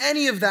to do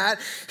any of that.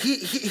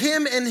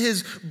 Him and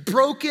his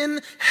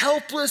broken,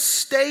 helpless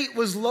state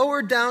was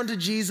lowered down to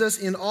Jesus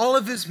in all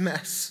of his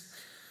mess.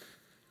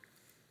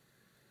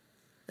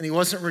 And he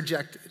wasn't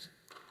rejected.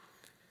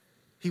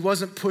 He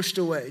wasn't pushed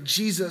away.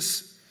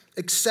 Jesus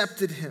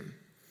accepted him.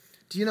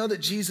 Do you know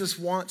that Jesus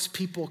wants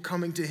people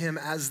coming to him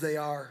as they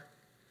are?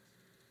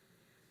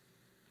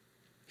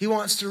 He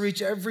wants to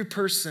reach every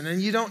person, and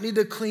you don't need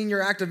to clean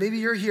your act up. Maybe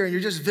you're here and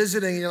you're just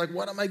visiting and you're like,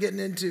 what am I getting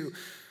into?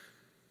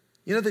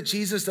 You know that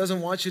Jesus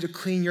doesn't want you to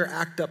clean your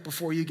act up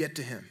before you get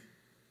to him.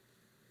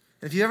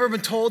 And if you've ever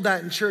been told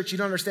that in church, you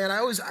don't understand. I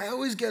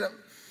always get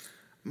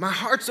my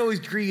heart's always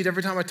grieved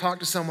every time I talk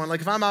to someone.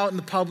 If I'm out in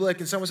the public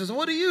and someone says, well,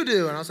 what do you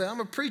do? And I'll say, I'm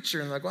a preacher.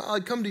 And well,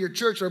 I'd come to your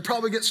church or I'd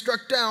probably get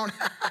struck down.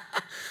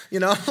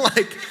 And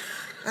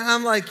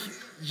I'm like,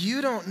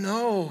 you don't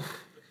know.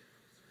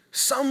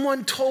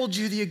 Someone told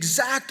you the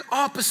exact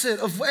opposite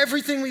of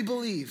everything we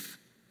believe.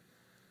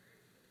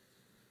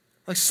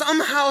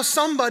 Somehow,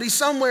 somebody,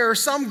 somewhere, or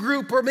some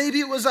group, or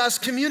maybe it was us,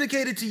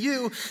 communicated to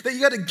you that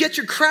you got to get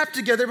your crap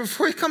together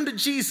before you come to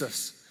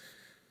Jesus.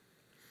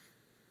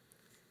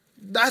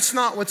 That's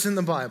not what's in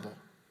the Bible.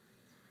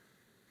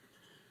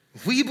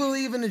 We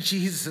believe in a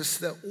Jesus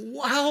that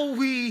while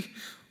we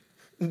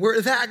were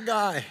that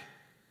guy,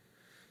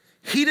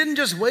 he didn't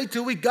just wait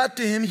till we got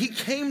to him, he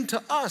came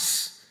to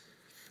us.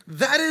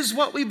 That is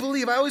what we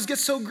believe. I always get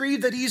so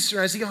grieved at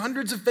Easter. I see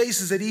hundreds of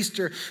faces at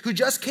Easter who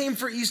just came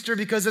for Easter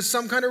because it's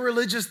some kind of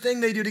religious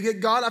thing they do to get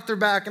God off their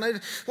back. And I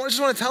just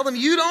want to tell them,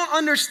 you don't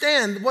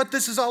understand what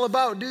this is all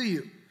about, do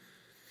you?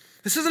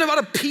 This isn't about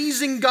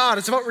appeasing God.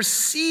 It's about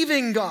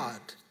receiving God.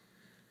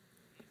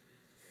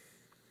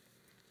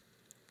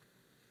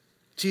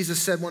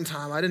 Jesus said one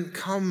time, I didn't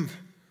come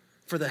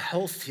for the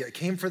healthy, I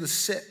came for the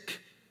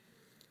sick.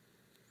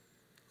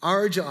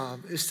 Our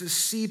job is to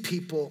see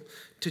people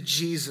to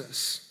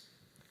Jesus.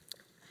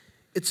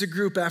 It's a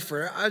group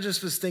effort. I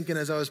just was thinking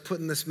as I was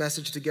putting this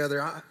message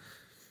together,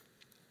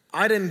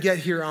 I didn't get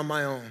here on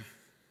my own.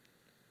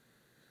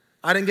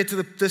 I didn't get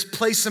to this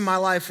place in my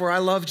life where I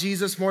love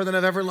Jesus more than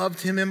I've ever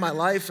loved him in my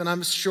life, and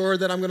I'm sure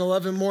that I'm going to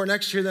love him more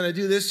next year than I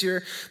do this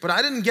year, but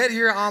I didn't get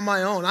here on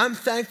my own. I'm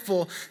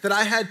thankful that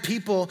I had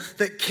people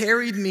that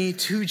carried me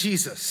to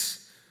Jesus.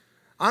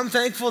 I'm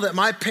thankful that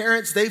my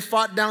parents, they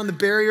fought down the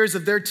barriers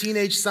of their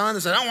teenage son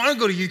and said, I don't want to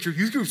go to youth group.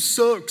 Youth group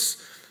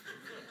sucks.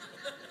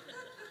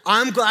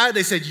 I'm glad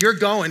they said, you're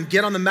going,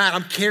 get on the mat.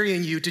 I'm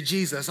carrying you to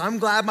Jesus. I'm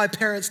glad my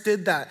parents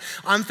did that.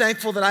 I'm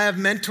thankful that I have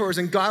mentors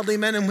and godly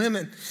men and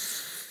women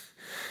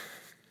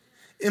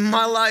in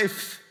my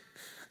life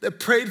that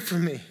prayed for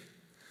me. And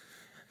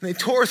they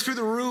tore through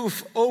the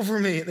roof over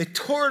me. They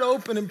tore it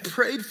open and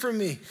prayed for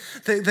me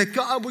that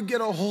God would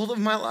get a hold of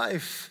my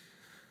life.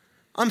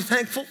 I'm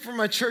thankful for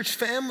my church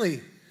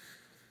family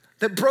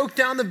that broke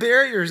down the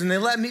barriers and they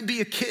let me be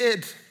a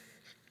kid.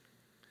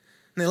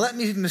 And they let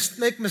me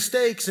make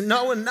mistakes. And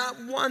no, and not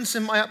once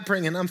in my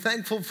upbringing, I'm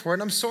thankful for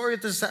it. I'm sorry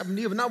if this happened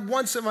to you, but not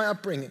once in my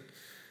upbringing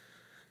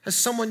has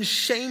someone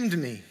shamed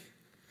me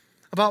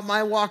about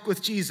my walk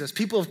with Jesus.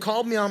 People have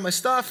called me on my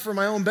stuff for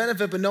my own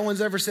benefit, but no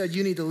one's ever said,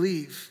 you need to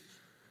leave.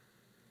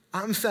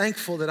 I'm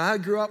thankful that I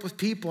grew up with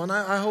people, and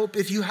I hope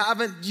if you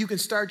haven't, you can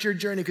start your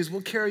journey because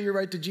we'll carry you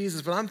right to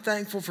Jesus. But I'm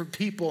thankful for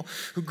people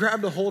who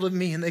grabbed a hold of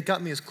me and they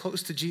got me as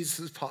close to Jesus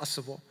as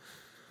possible.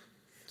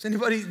 Does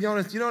anybody, you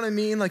know what I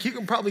mean? You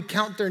can probably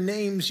count their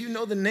names. You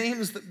know the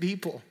names of the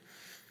people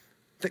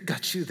that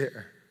got you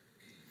there.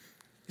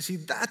 You see,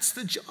 that's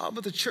the job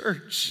of the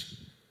church.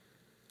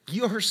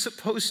 You're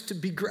supposed to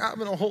be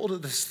grabbing a hold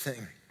of this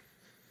thing.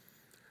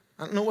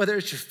 I don't know whether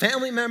it's your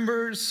family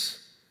members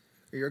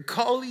or your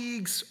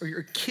colleagues or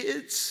your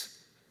kids.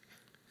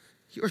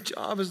 Your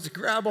job is to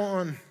grab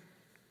on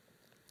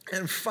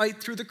and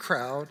fight through the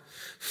crowd,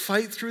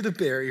 fight through the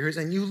barriers,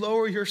 and you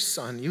lower your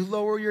son, you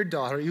lower your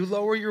daughter, you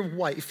lower your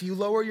wife, you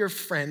lower your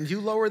friend, you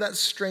lower that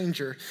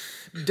stranger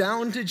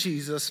down to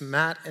Jesus,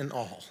 mat and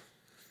all.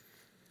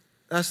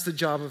 That's the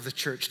job of the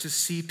church, to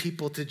see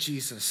people to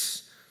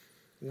Jesus.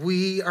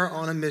 We are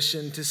on a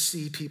mission to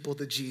see people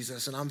to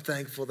Jesus, and I'm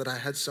thankful that I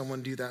had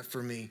someone do that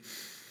for me.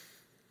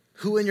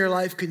 Who in your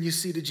life can you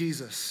see to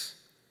Jesus?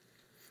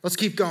 Let's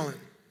keep going.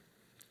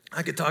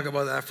 I could talk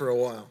about that for a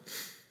while.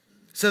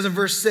 It says in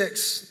verse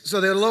 6,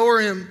 so they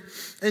lower him,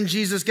 and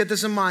Jesus, get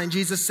this in mind,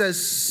 Jesus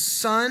says,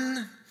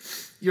 son,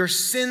 your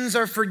sins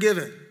are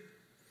forgiven.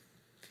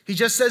 He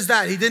just says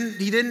that. He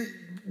didn't,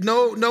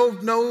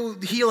 no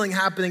healing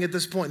happening at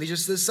this point. He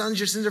just says, sons,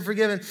 your sins are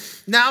forgiven.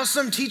 Now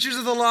some teachers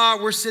of the law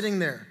were sitting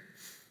there,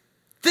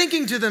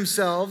 thinking to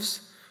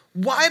themselves,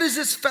 why does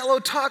this fellow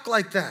talk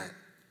like that?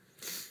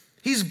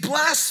 He's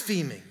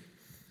blaspheming.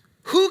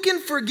 Who can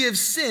forgive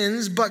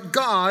sins but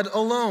God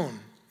alone?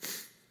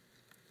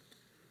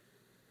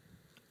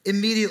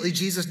 Immediately,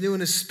 Jesus knew in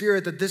his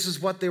spirit that this is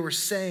what they were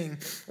saying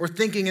or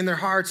thinking in their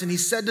hearts. And he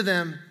said to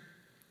them,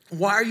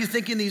 why are you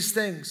thinking these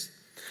things?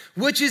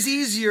 Which is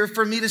easier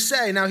for me to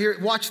say? Now here,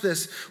 watch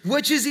this.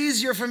 Which is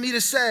easier for me to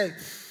say,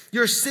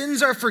 your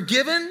sins are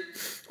forgiven,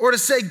 or to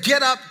say,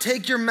 get up,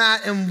 take your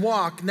mat and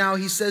walk? Now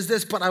he says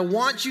this, but I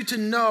want you to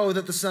know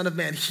that the Son of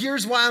Man,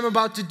 here's why I'm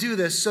about to do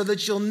this, so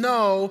that you'll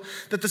know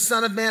that the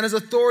Son of Man has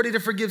authority to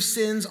forgive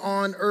sins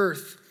on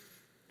earth.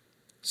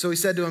 So he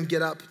said to him,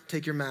 get up,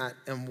 take your mat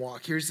and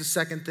walk. Here's the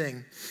second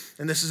thing,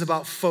 and this is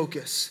about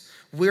focus.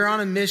 We're on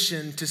a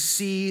mission to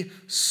see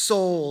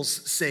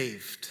souls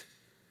saved.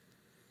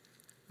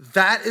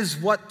 That is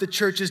what the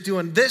church is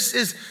doing. This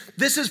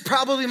is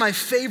probably my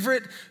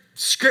favorite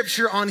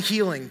scripture on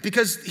healing,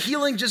 because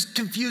healing just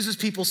confuses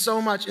people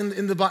so much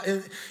in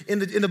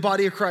the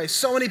body of Christ.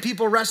 So many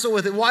people wrestle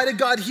with it. Why did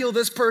God heal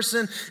this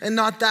person and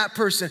not that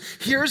person?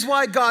 Here's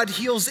why God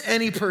heals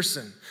any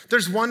person.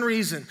 There's one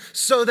reason,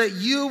 so that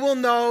you will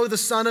know the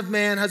Son of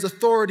Man has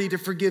authority to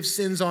forgive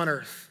sins on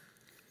earth.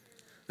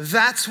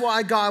 That's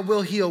why God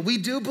will heal. We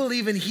do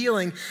believe in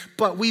healing,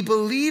 but we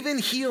believe in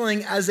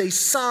healing as a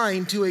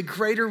sign to a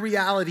greater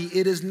reality.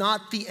 It is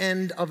not the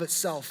end of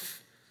itself.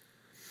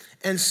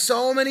 And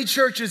so many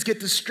churches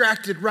get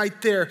distracted right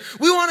there.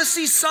 We want to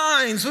see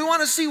signs. We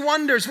want to see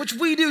wonders, which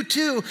we do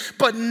too,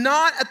 but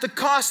not at the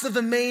cost of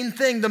the main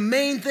thing. The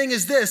main thing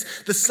is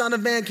this: the Son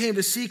of Man came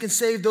to seek and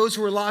save those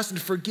who are lost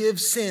and forgive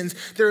sins.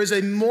 There is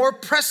a more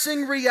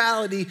pressing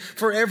reality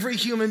for every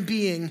human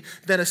being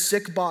than a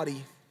sick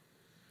body.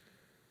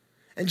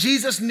 And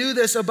Jesus knew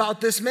this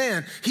about this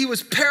man. He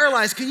was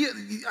paralyzed.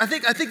 I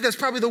think that's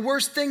probably the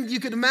worst thing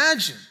you could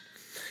imagine.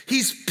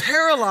 He's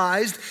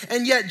paralyzed,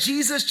 and yet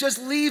Jesus just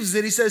leaves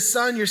it. He says,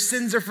 son, your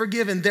sins are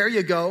forgiven. There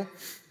you go.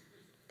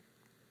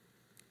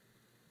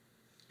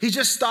 He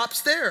just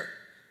stops there.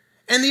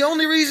 And the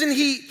only reason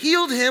he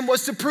healed him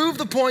was to prove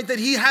the point that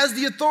he has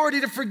the authority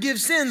to forgive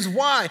sins.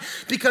 Why?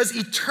 Because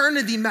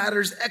eternity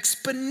matters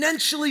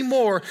exponentially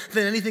more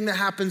than anything that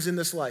happens in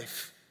this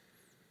life.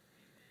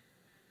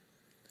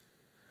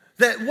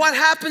 That what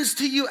happens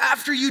to you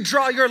after you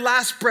draw your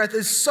last breath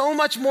is so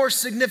much more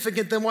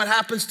significant than what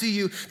happens to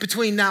you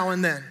between now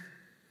and then.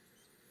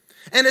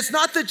 And it's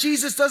not that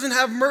Jesus doesn't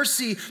have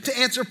mercy to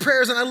answer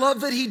prayers, and I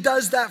love that he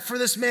does that for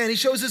this man. He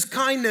shows his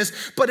kindness,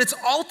 but it's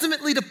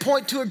ultimately to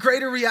point to a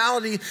greater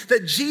reality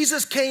that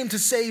Jesus came to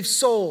save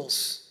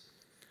souls.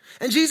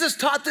 And Jesus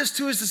taught this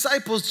to his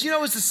disciples. Do you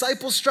know his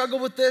disciples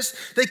struggled with this?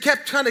 They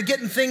kept kind of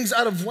getting things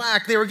out of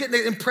whack. They were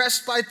getting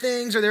impressed by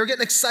things, or they were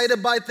getting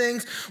excited by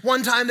things.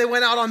 One time they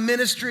went out on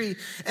ministry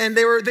and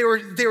they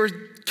were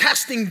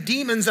casting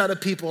demons out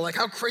of people. Like,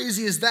 how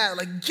crazy is that?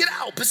 Like, get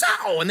out,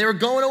 pasow, and they were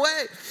going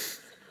away.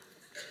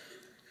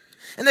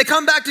 And they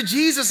come back to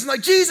Jesus and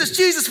like,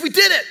 Jesus, we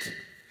did it.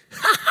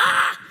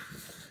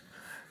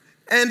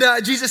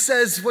 And Jesus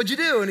says, what'd you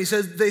do? And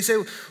they say,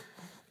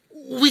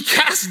 we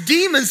cast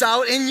demons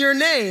out in your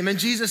name. And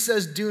Jesus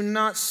says, do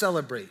not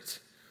celebrate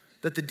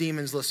that the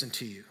demons listen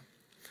to you.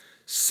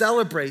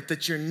 Celebrate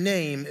that your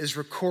name is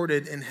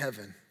recorded in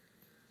heaven.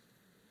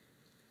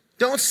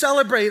 Don't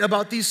celebrate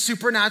about these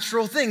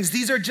supernatural things.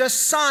 These are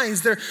just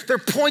signs. They're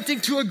pointing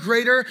to a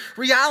greater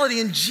reality.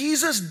 And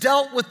Jesus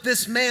dealt with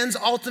this man's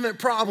ultimate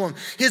problem.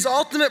 His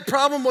ultimate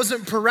problem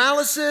wasn't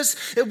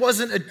paralysis. It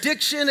wasn't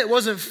addiction. It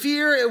wasn't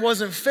fear. It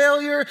wasn't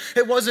failure.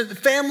 It wasn't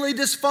family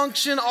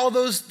dysfunction. All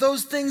those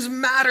things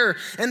matter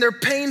and they're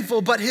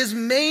painful. But his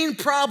main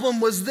problem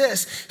was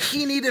this: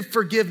 he needed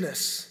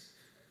forgiveness.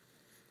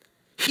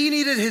 He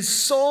needed his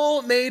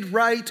soul made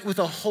right with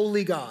a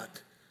holy God.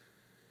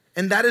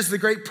 And that is the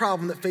great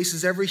problem that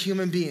faces every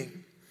human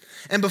being.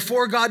 And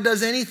before God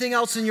does anything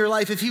else in your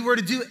life, if he were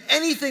to do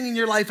anything in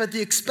your life at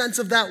the expense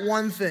of that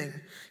one thing,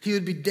 he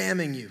would be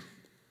damning you.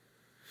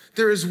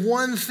 There is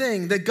one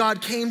thing that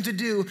God came to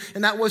do,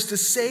 and that was to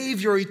save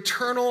your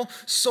eternal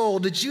soul.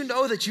 Did you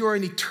know that you are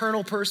an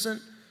eternal person?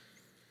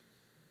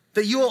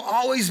 that you will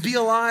always be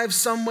alive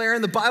somewhere.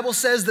 And the Bible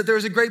says that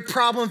there's a great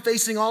problem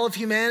facing all of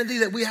humanity,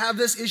 that we have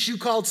this issue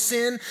called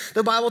sin.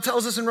 The Bible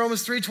tells us in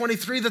Romans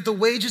 3:23 that the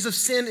wages of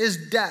sin is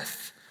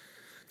death,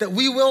 that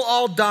we will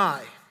all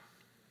die.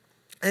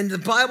 And the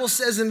Bible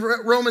says in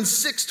Romans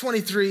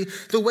 6:23,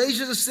 the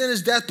wages of sin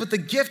is death, but the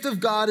gift of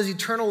God is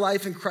eternal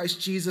life in Christ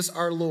Jesus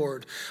our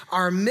Lord.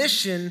 Our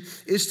mission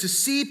is to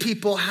see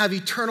people have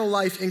eternal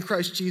life in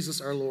Christ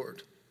Jesus our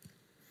Lord.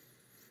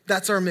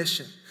 That's our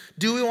mission.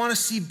 Do we want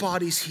to see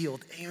bodies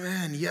healed?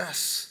 Amen,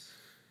 yes.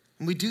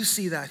 And we do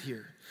see that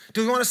here.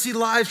 Do we want to see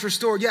lives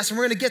restored? Yes, and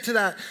we're going to get to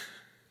that,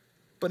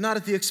 but not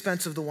at the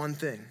expense of the one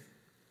thing,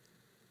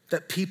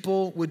 that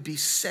people would be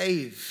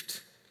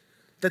saved,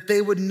 that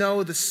they would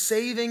know the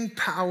saving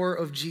power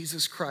of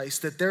Jesus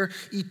Christ, that their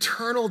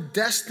eternal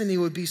destiny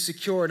would be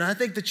secured. And I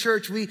think the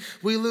church, we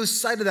lose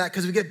sight of that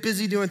because we get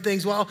busy doing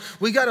things. Well,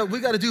 we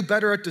gotta do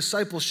better at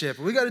discipleship.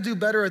 We gotta do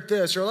better at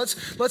this, or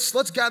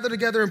let's gather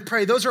together and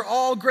pray. Those are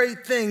all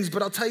great things,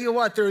 but I'll tell you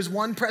what, there is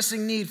one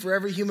pressing need for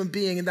every human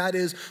being, and that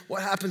is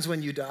what happens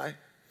when you die.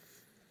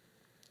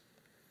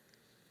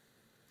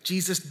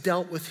 Jesus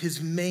dealt with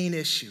his main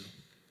issue.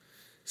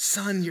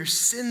 Son, your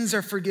sins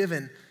are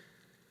forgiven.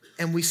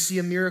 And we see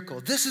a miracle.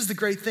 This is the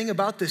great thing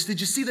about this. Did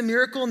you see the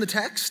miracle in the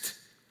text?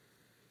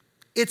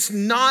 It's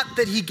not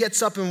that he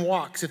gets up and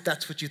walks, if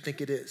that's what you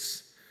think it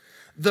is.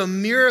 The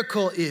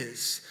miracle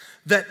is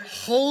that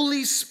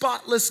holy,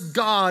 spotless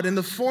God in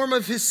the form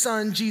of his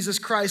son, Jesus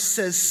Christ,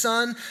 says,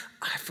 son,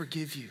 I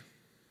forgive you.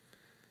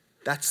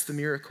 That's the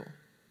miracle.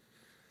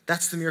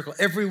 That's the miracle.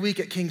 Every week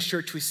at King's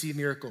Church, we see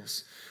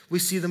miracles. We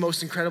see the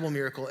most incredible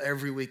miracle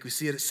every week. We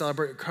see it at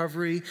Celebrate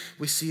Recovery.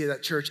 We see it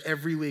at church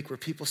every week where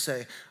people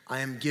say, I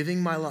am giving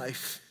my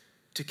life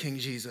to King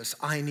Jesus.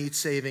 I need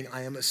saving.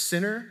 I am a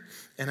sinner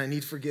and I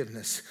need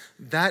forgiveness.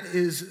 That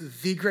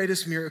is the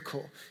greatest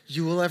miracle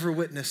you will ever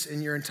witness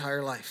in your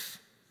entire life.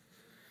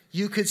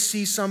 You could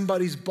see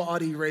somebody's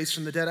body raised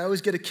from the dead. I always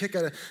get a kick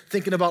out of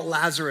thinking about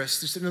Lazarus.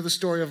 There's another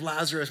story of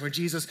Lazarus when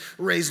Jesus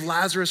raised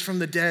Lazarus from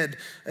the dead.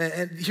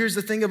 And here's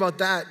the thing about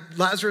that.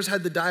 Lazarus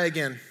had to die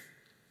again.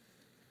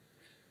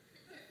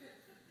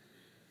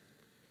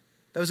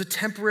 That was a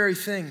temporary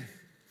thing.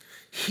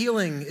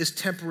 Healing is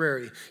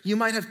temporary. You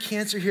might have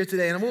cancer here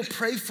today, and I will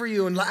pray for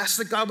you and ask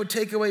that God would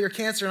take away your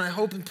cancer, and I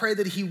hope and pray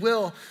that he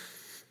will.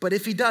 But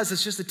if he does,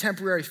 it's just a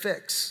temporary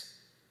fix.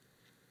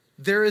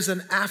 There is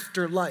an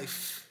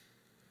afterlife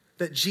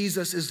that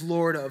Jesus is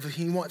Lord of.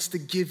 He wants to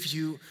give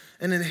you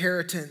an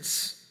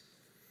inheritance.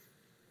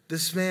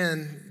 This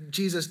man,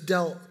 Jesus,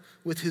 dealt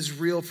with his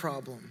real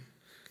problem.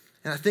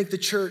 And I think the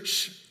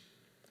church,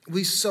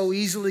 we so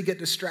easily get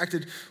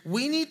distracted.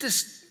 We need to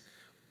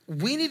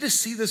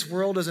see this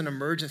world as an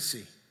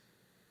emergency.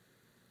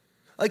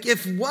 Like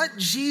if what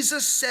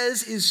Jesus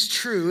says is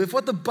true, if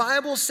what the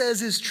Bible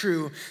says is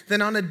true,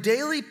 then on a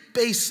daily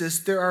basis,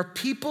 there are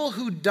people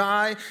who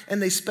die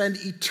and they spend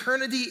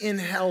eternity in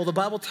hell. The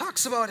Bible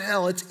talks about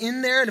hell. It's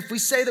in there. And if we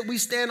say that we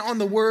stand on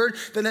the word,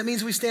 then that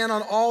means we stand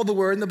on all the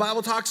word. And the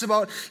Bible talks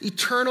about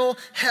eternal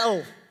hell.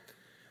 And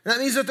that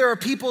means that there are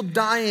people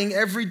dying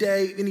every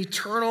day in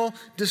eternal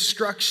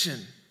destruction.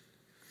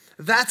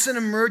 That's an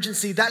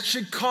emergency. That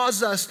should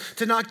cause us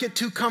to not get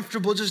too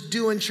comfortable just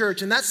doing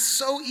church. And that's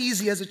so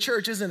easy as a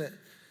church, isn't it?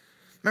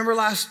 Remember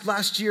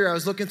last year, I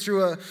was looking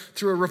through a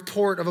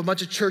report of a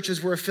bunch of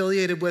churches we're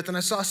affiliated with, and I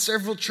saw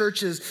several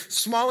churches,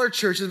 smaller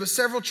churches, but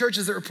several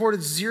churches that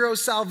reported 0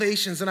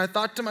 salvations. And I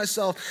thought to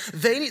myself,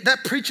 that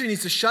preacher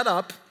needs to shut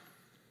up,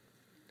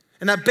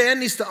 and that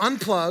band needs to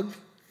unplug,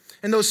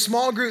 and those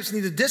small groups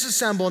need to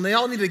disassemble, and they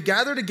all need to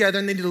gather together,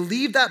 and they need to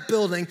leave that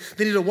building.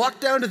 They need to walk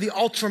down to the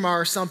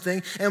Ultramar or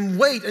something and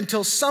wait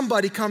until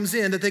somebody comes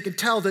in that they can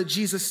tell that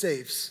Jesus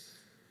saves.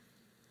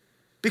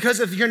 Because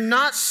if you're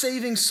not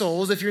saving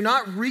souls, if you're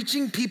not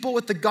reaching people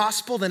with the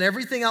gospel, then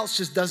everything else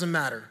just doesn't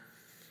matter.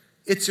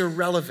 It's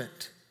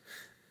irrelevant.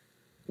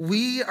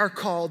 We are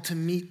called to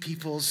meet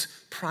people's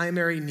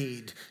primary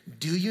need.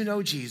 Do you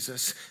know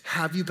Jesus?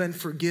 Have you been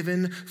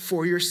forgiven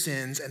for your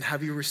sins? And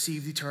have you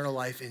received eternal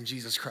life in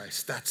Jesus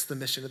Christ? That's the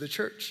mission of the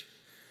church.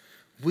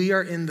 We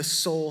are in the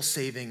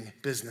soul-saving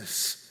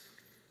business.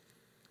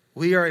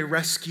 We are a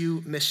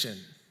rescue mission.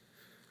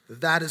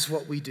 That is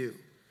what we do.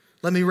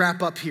 Let me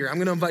wrap up here. I'm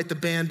going to invite the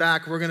band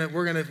back. We're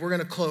going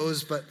to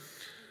close, but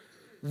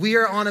we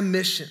are on a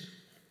mission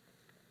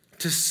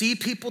to see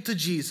people to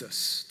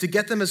Jesus, to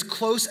get them as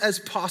close as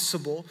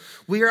possible.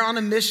 We are on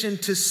a mission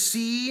to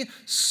see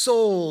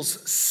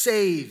souls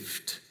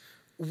saved.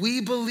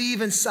 We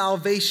believe in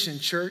salvation,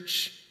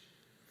 church.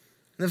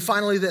 And then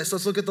finally this,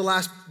 let's look at the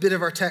last bit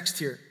of our text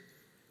here.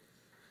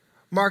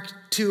 Mark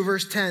 2,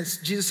 verse 10,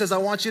 Jesus says, I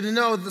want you to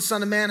know that the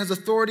Son of Man has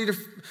authority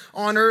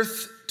on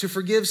earth to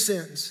forgive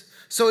sins.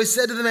 So he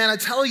said to the man, I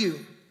tell you,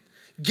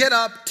 get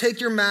up, take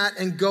your mat,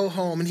 and go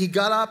home. And he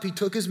got up, he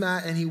took his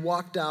mat, and he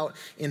walked out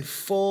in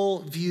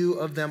full view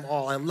of them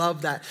all. I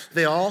love that.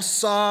 They all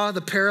saw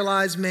the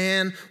paralyzed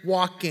man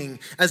walking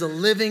as a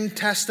living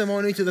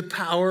testimony to the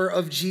power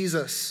of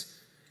Jesus.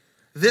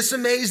 This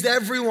amazed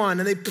everyone,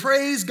 and they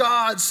praised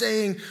God,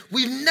 saying,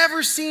 we've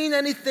never seen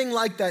anything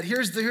like that.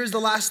 Here's the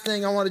last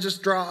thing I want to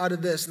just draw out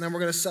of this, and then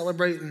we're going to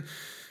celebrate and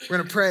we're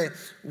going to pray.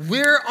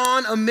 We're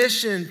on a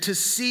mission to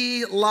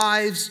see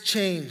lives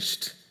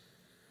changed.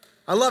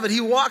 I love it.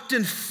 He walked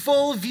in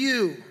full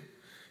view.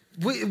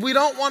 We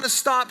don't want to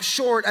stop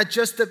short at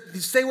just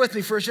stay with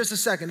me for just a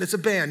second. It's a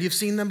band. You've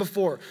seen them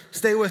before.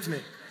 Stay with me.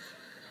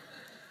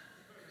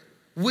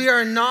 We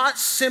are not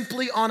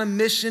simply on a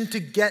mission to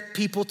get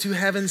people to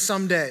heaven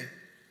someday.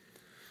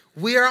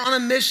 We are on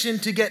a mission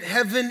to get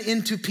heaven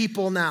into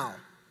people now.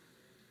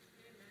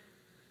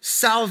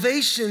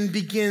 Salvation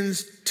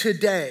begins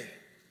today.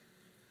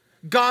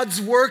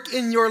 God's work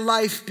in your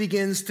life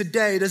begins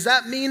today. Does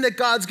that mean that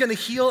God's going to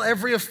heal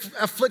every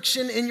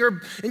affliction in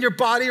your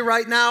body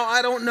right now?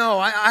 I don't know.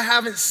 I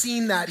haven't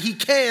seen that. He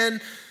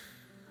can.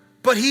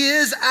 But he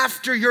is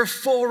after your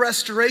full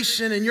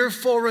restoration and your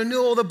full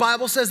renewal. The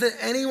Bible says that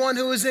anyone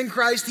who is in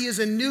Christ, he is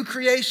a new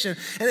creation.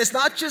 And it's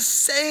not just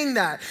saying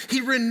that. He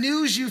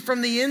renews you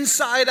from the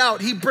inside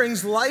out. He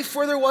brings life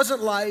where there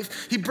wasn't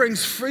life. He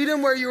brings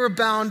freedom where you were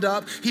bound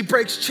up. He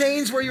breaks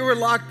chains where you were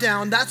locked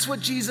down. That's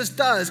what Jesus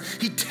does.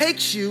 He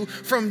takes you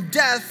from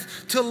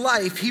death to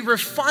life. He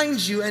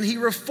refines you and he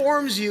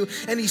reforms you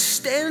and he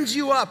stands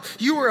you up.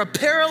 You were a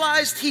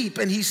paralyzed heap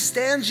and he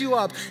stands you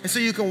up and so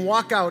you can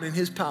walk out in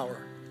his power.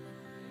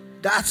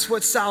 That's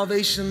what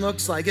salvation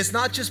looks like. It's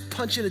not just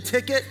punching a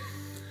ticket,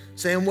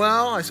 saying,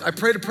 well, I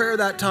prayed a prayer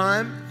that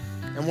time,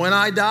 and when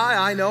I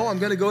die, I know I'm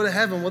going to go to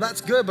heaven. Well, that's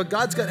good, but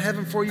God's got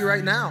heaven for you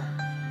right now.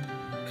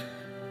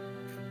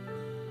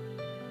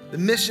 The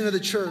mission of the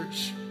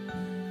church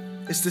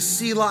is to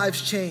see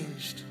lives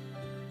changed.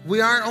 We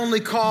aren't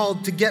only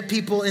called to get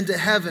people into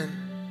heaven,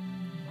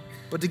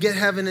 but to get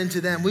heaven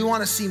into them. We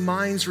want to see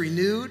minds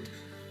renewed.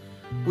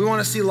 We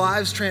want to see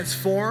lives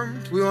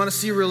transformed. We want to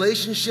see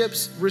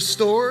relationships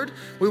restored.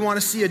 We want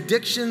to see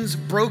addictions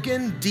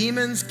broken,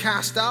 demons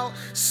cast out,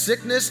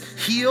 sickness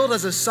healed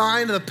as a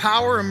sign of the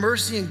power and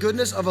mercy and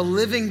goodness of a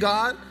living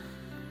God.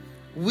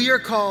 We are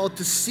called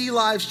to see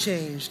lives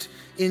changed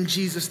in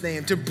Jesus'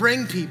 name, to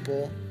bring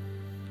people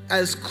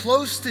as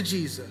close to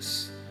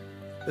Jesus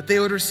that they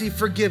would receive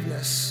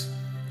forgiveness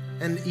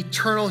and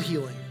eternal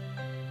healing.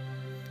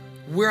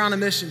 We're on a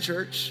mission,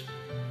 church.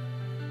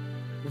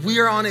 We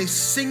are on a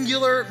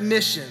singular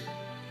mission.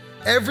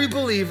 Every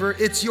believer,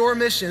 it's your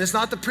mission. It's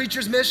not the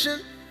preacher's mission.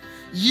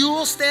 You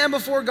will stand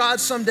before God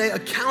someday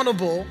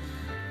accountable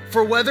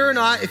for whether or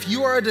not, if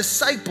you are a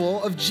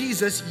disciple of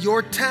Jesus,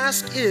 your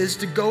task is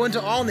to go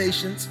into all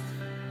nations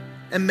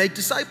and make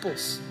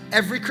disciples.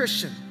 Every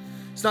Christian.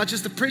 It's not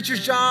just the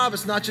preacher's job.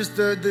 It's not just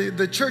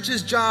the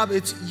church's job.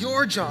 It's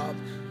your job.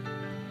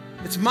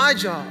 It's my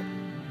job.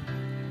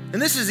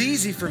 And this is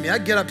easy for me. I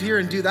get up here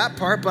and do that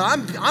part, but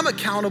I'm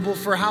accountable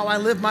for how I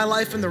live my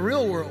life in the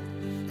real world,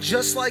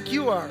 just like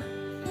you are.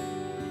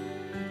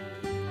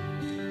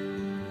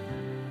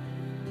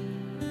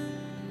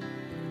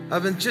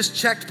 I've been just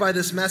checked by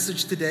this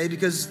message today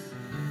because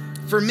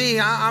for me,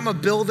 I'm a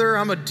builder,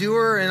 I'm a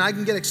doer, and I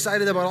can get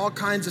excited about all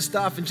kinds of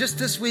stuff. And just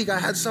this week, I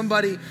had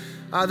somebody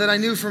that I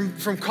knew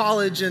from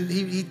college, and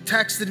he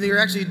texted me, or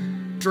actually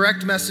direct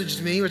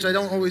messaged me, which I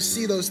don't always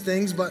see those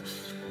things, but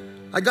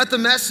I got the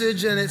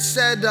message and it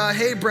said,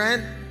 hey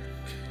Brent,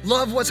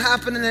 love what's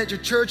happening at your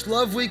church.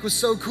 Love Week was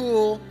so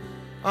cool.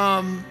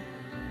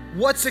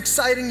 What's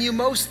exciting you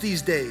most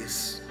these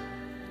days?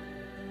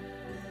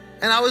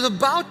 And I was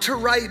about to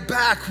write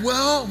back,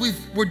 well,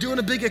 we're doing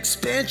a big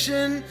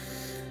expansion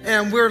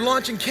and we're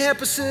launching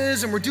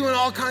campuses and we're doing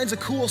all kinds of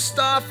cool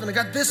stuff. And I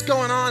got this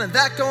going on and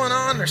that going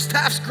on. And our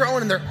staff's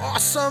growing and they're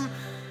awesome.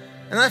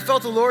 And I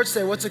felt the Lord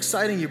say, what's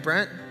exciting you,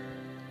 Brent?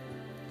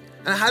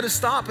 And I had to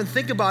stop and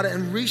think about it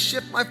and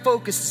reshift my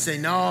focus to say,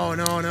 no,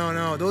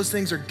 those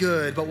things are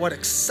good. But what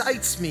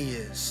excites me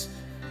is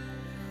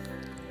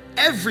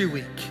every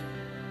week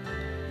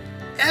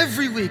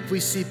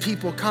we see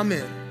people come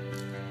in.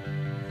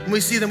 And we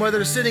see them, whether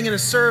they're sitting in a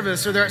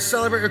service or they're at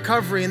Celebrate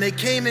Recovery, and they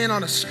came in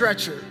on a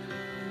stretcher.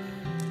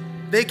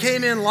 They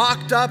came in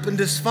locked up and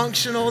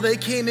dysfunctional. They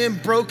came in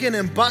broken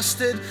and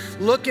busted,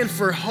 looking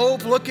for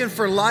hope, looking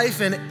for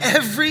life. And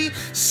every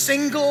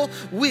single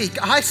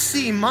week, I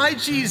see my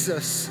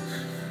Jesus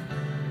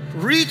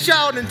reach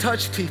out and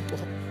touch people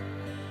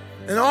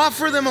and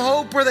offer them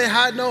hope where they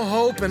had no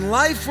hope and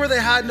life where they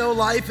had no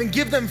life and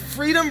give them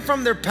freedom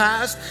from their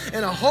past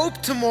and a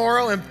hope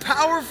tomorrow and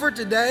power for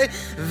today.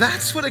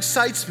 That's what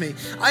excites me.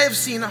 I have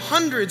seen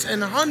hundreds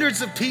and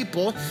hundreds of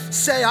people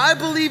say, I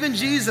believe in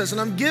Jesus and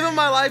I'm giving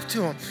my life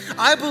to him.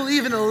 I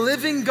believe in a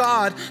living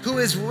God who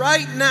is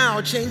right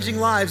now changing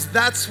lives.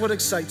 That's what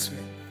excites me.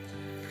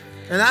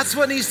 And that's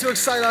what needs to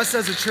excite us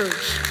as a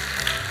church.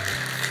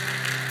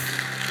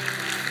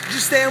 Would you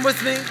stand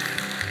with me?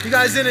 You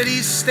guys in at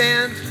East,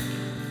 stand.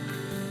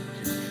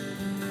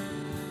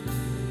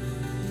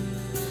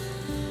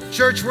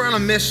 Church, we're on a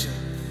mission.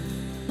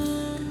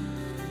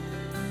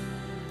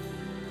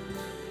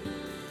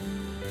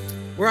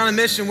 We're on a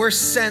mission. We're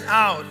sent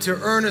out to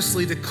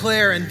earnestly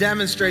declare and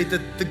demonstrate the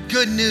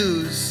good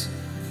news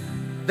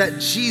that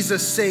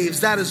Jesus saves.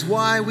 That is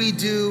why we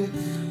do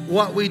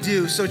what we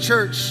do. So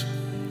church,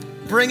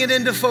 bring it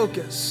into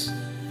focus.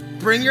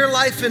 Bring your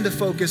life into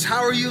focus.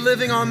 How are you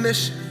living on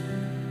mission?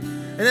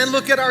 And then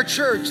look at our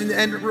church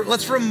and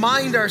let's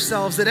remind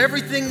ourselves that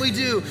everything we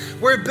do,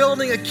 we're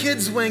building a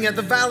kids wing at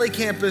the Valley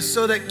campus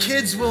so that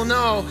kids will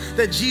know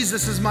that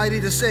Jesus is mighty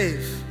to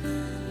save.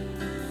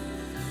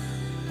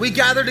 We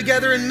gather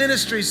together in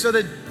ministry so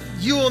that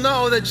you will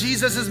know that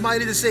Jesus is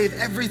mighty to save.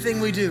 Everything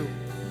we do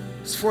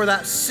is for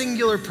that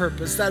singular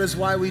purpose. That is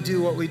why we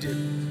do what we do.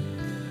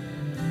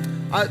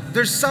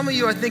 There's some of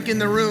you, I think, in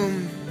the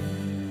room.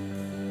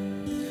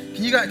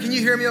 Can you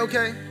hear me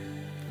okay?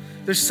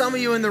 There's some of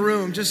you in the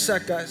room, just a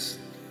sec, guys.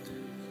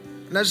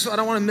 And I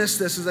don't want to miss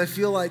this as I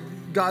feel like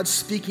God's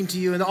speaking to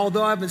you. And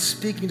although I've been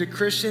speaking to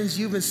Christians,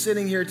 you've been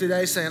sitting here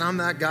today saying, I'm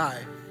that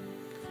guy.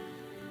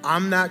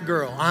 I'm that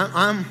girl.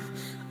 I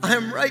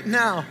am right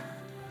now.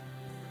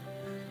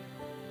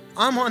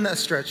 I'm on that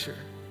stretcher.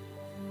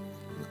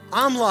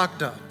 I'm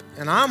locked up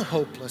and I'm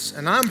hopeless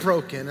and I'm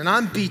broken and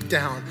I'm beat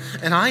down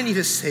and I need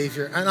a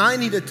Savior and I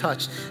need a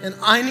touch and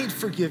I need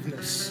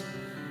forgiveness.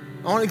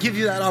 I want to give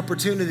you that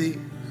opportunity.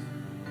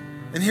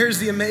 And here's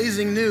the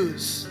amazing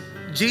news.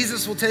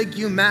 Jesus will take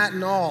you, Matt,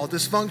 and all,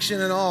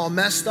 dysfunction and all,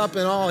 messed up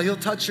and all. He'll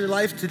touch your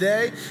life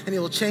today and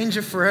he'll change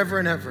it forever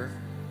and ever.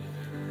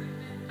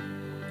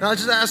 Now I'll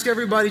just ask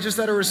everybody, just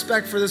out of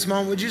respect for this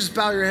moment, would you just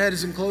bow your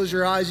heads and close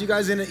your eyes? You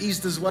guys in the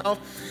East as well.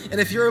 And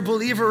if you're a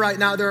believer right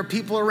now, there are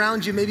people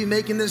around you maybe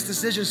making this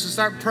decision, so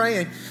start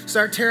praying,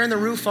 start tearing the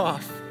roof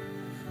off.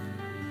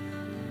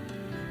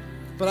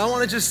 But I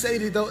want to just say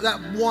to that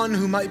one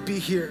who might be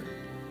here,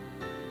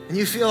 and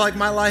you feel like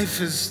my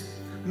life is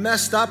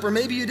messed up, or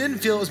maybe you didn't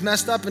feel it was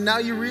messed up and now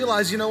you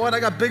realize, you know what, I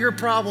got bigger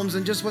problems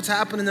than just what's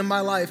happening in my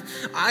life.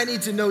 I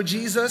need to know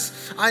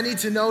Jesus. I need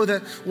to know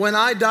that when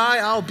I die,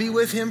 I'll be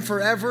with him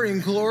forever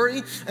in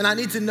glory. And I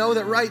need to know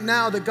that right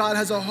now that God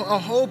has a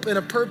hope and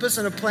a purpose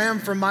and a plan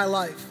for my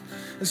life.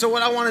 And so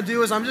what I want to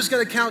do is I'm just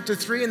going to count to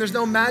 3, and there's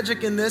no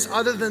magic in this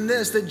other than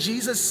this, that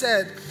Jesus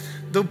said,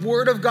 the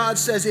word of God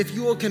says, if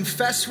you will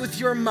confess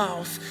with your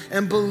mouth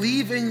and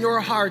believe in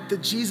your heart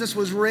that Jesus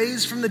was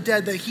raised from the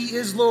dead, that he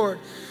is Lord,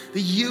 that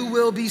you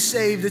will be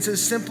saved. It's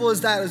as simple as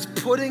that. It's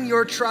putting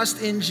your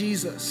trust in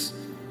Jesus.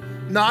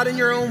 Not in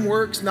your own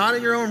works, not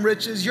in your own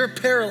riches. You're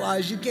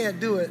paralyzed, you can't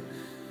do it.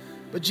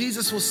 But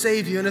Jesus will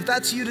save you. And if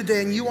that's you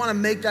today and you want to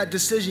make that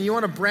decision, you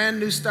want a brand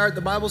new start,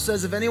 the Bible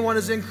says if anyone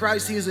is in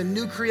Christ, he is a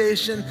new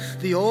creation.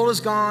 The old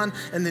is gone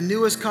and the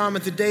new has come.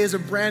 And today is a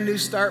brand new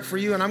start for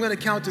you. And I'm going to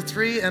count to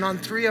 3. And on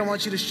 3, I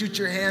want you to shoot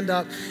your hand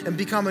up and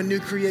become a new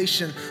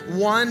creation.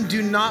 1,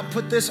 do not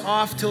put this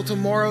off till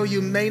tomorrow.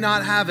 You may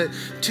not have it.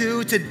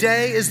 2,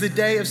 today is the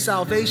day of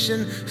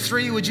salvation.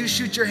 3, would you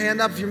shoot your hand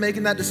up if you're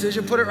making that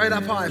decision? Put it right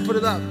up high. Put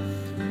it up.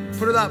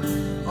 Put it up.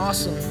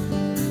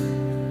 Awesome.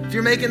 If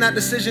you're making that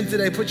decision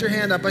today, put your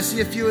hand up. I see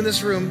a few in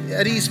this room.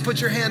 At East,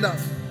 put your hand up.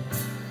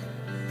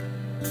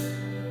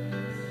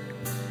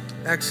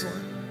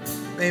 Excellent.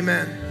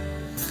 Amen.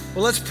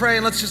 Well, let's pray,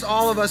 and let's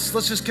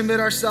just commit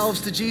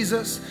ourselves to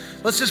Jesus.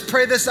 Let's just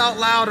pray this out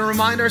loud and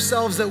remind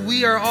ourselves that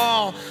we are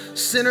all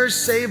sinners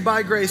saved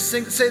by grace.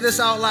 Say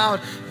this out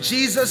loud.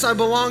 Jesus, I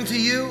belong to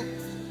you.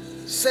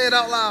 Say it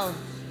out loud.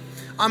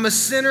 I'm a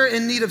sinner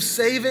in need of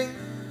saving,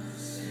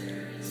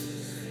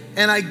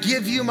 and I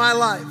give you my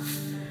life.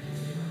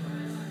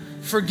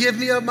 Forgive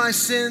me of my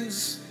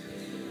sins.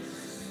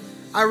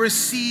 I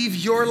receive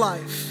your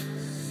life.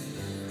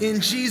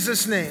 In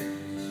Jesus'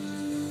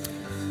 name,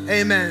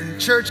 amen.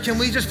 Church, can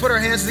we just put our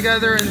hands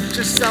together and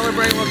just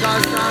celebrate what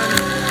God's done?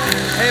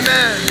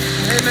 Amen.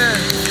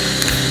 Amen.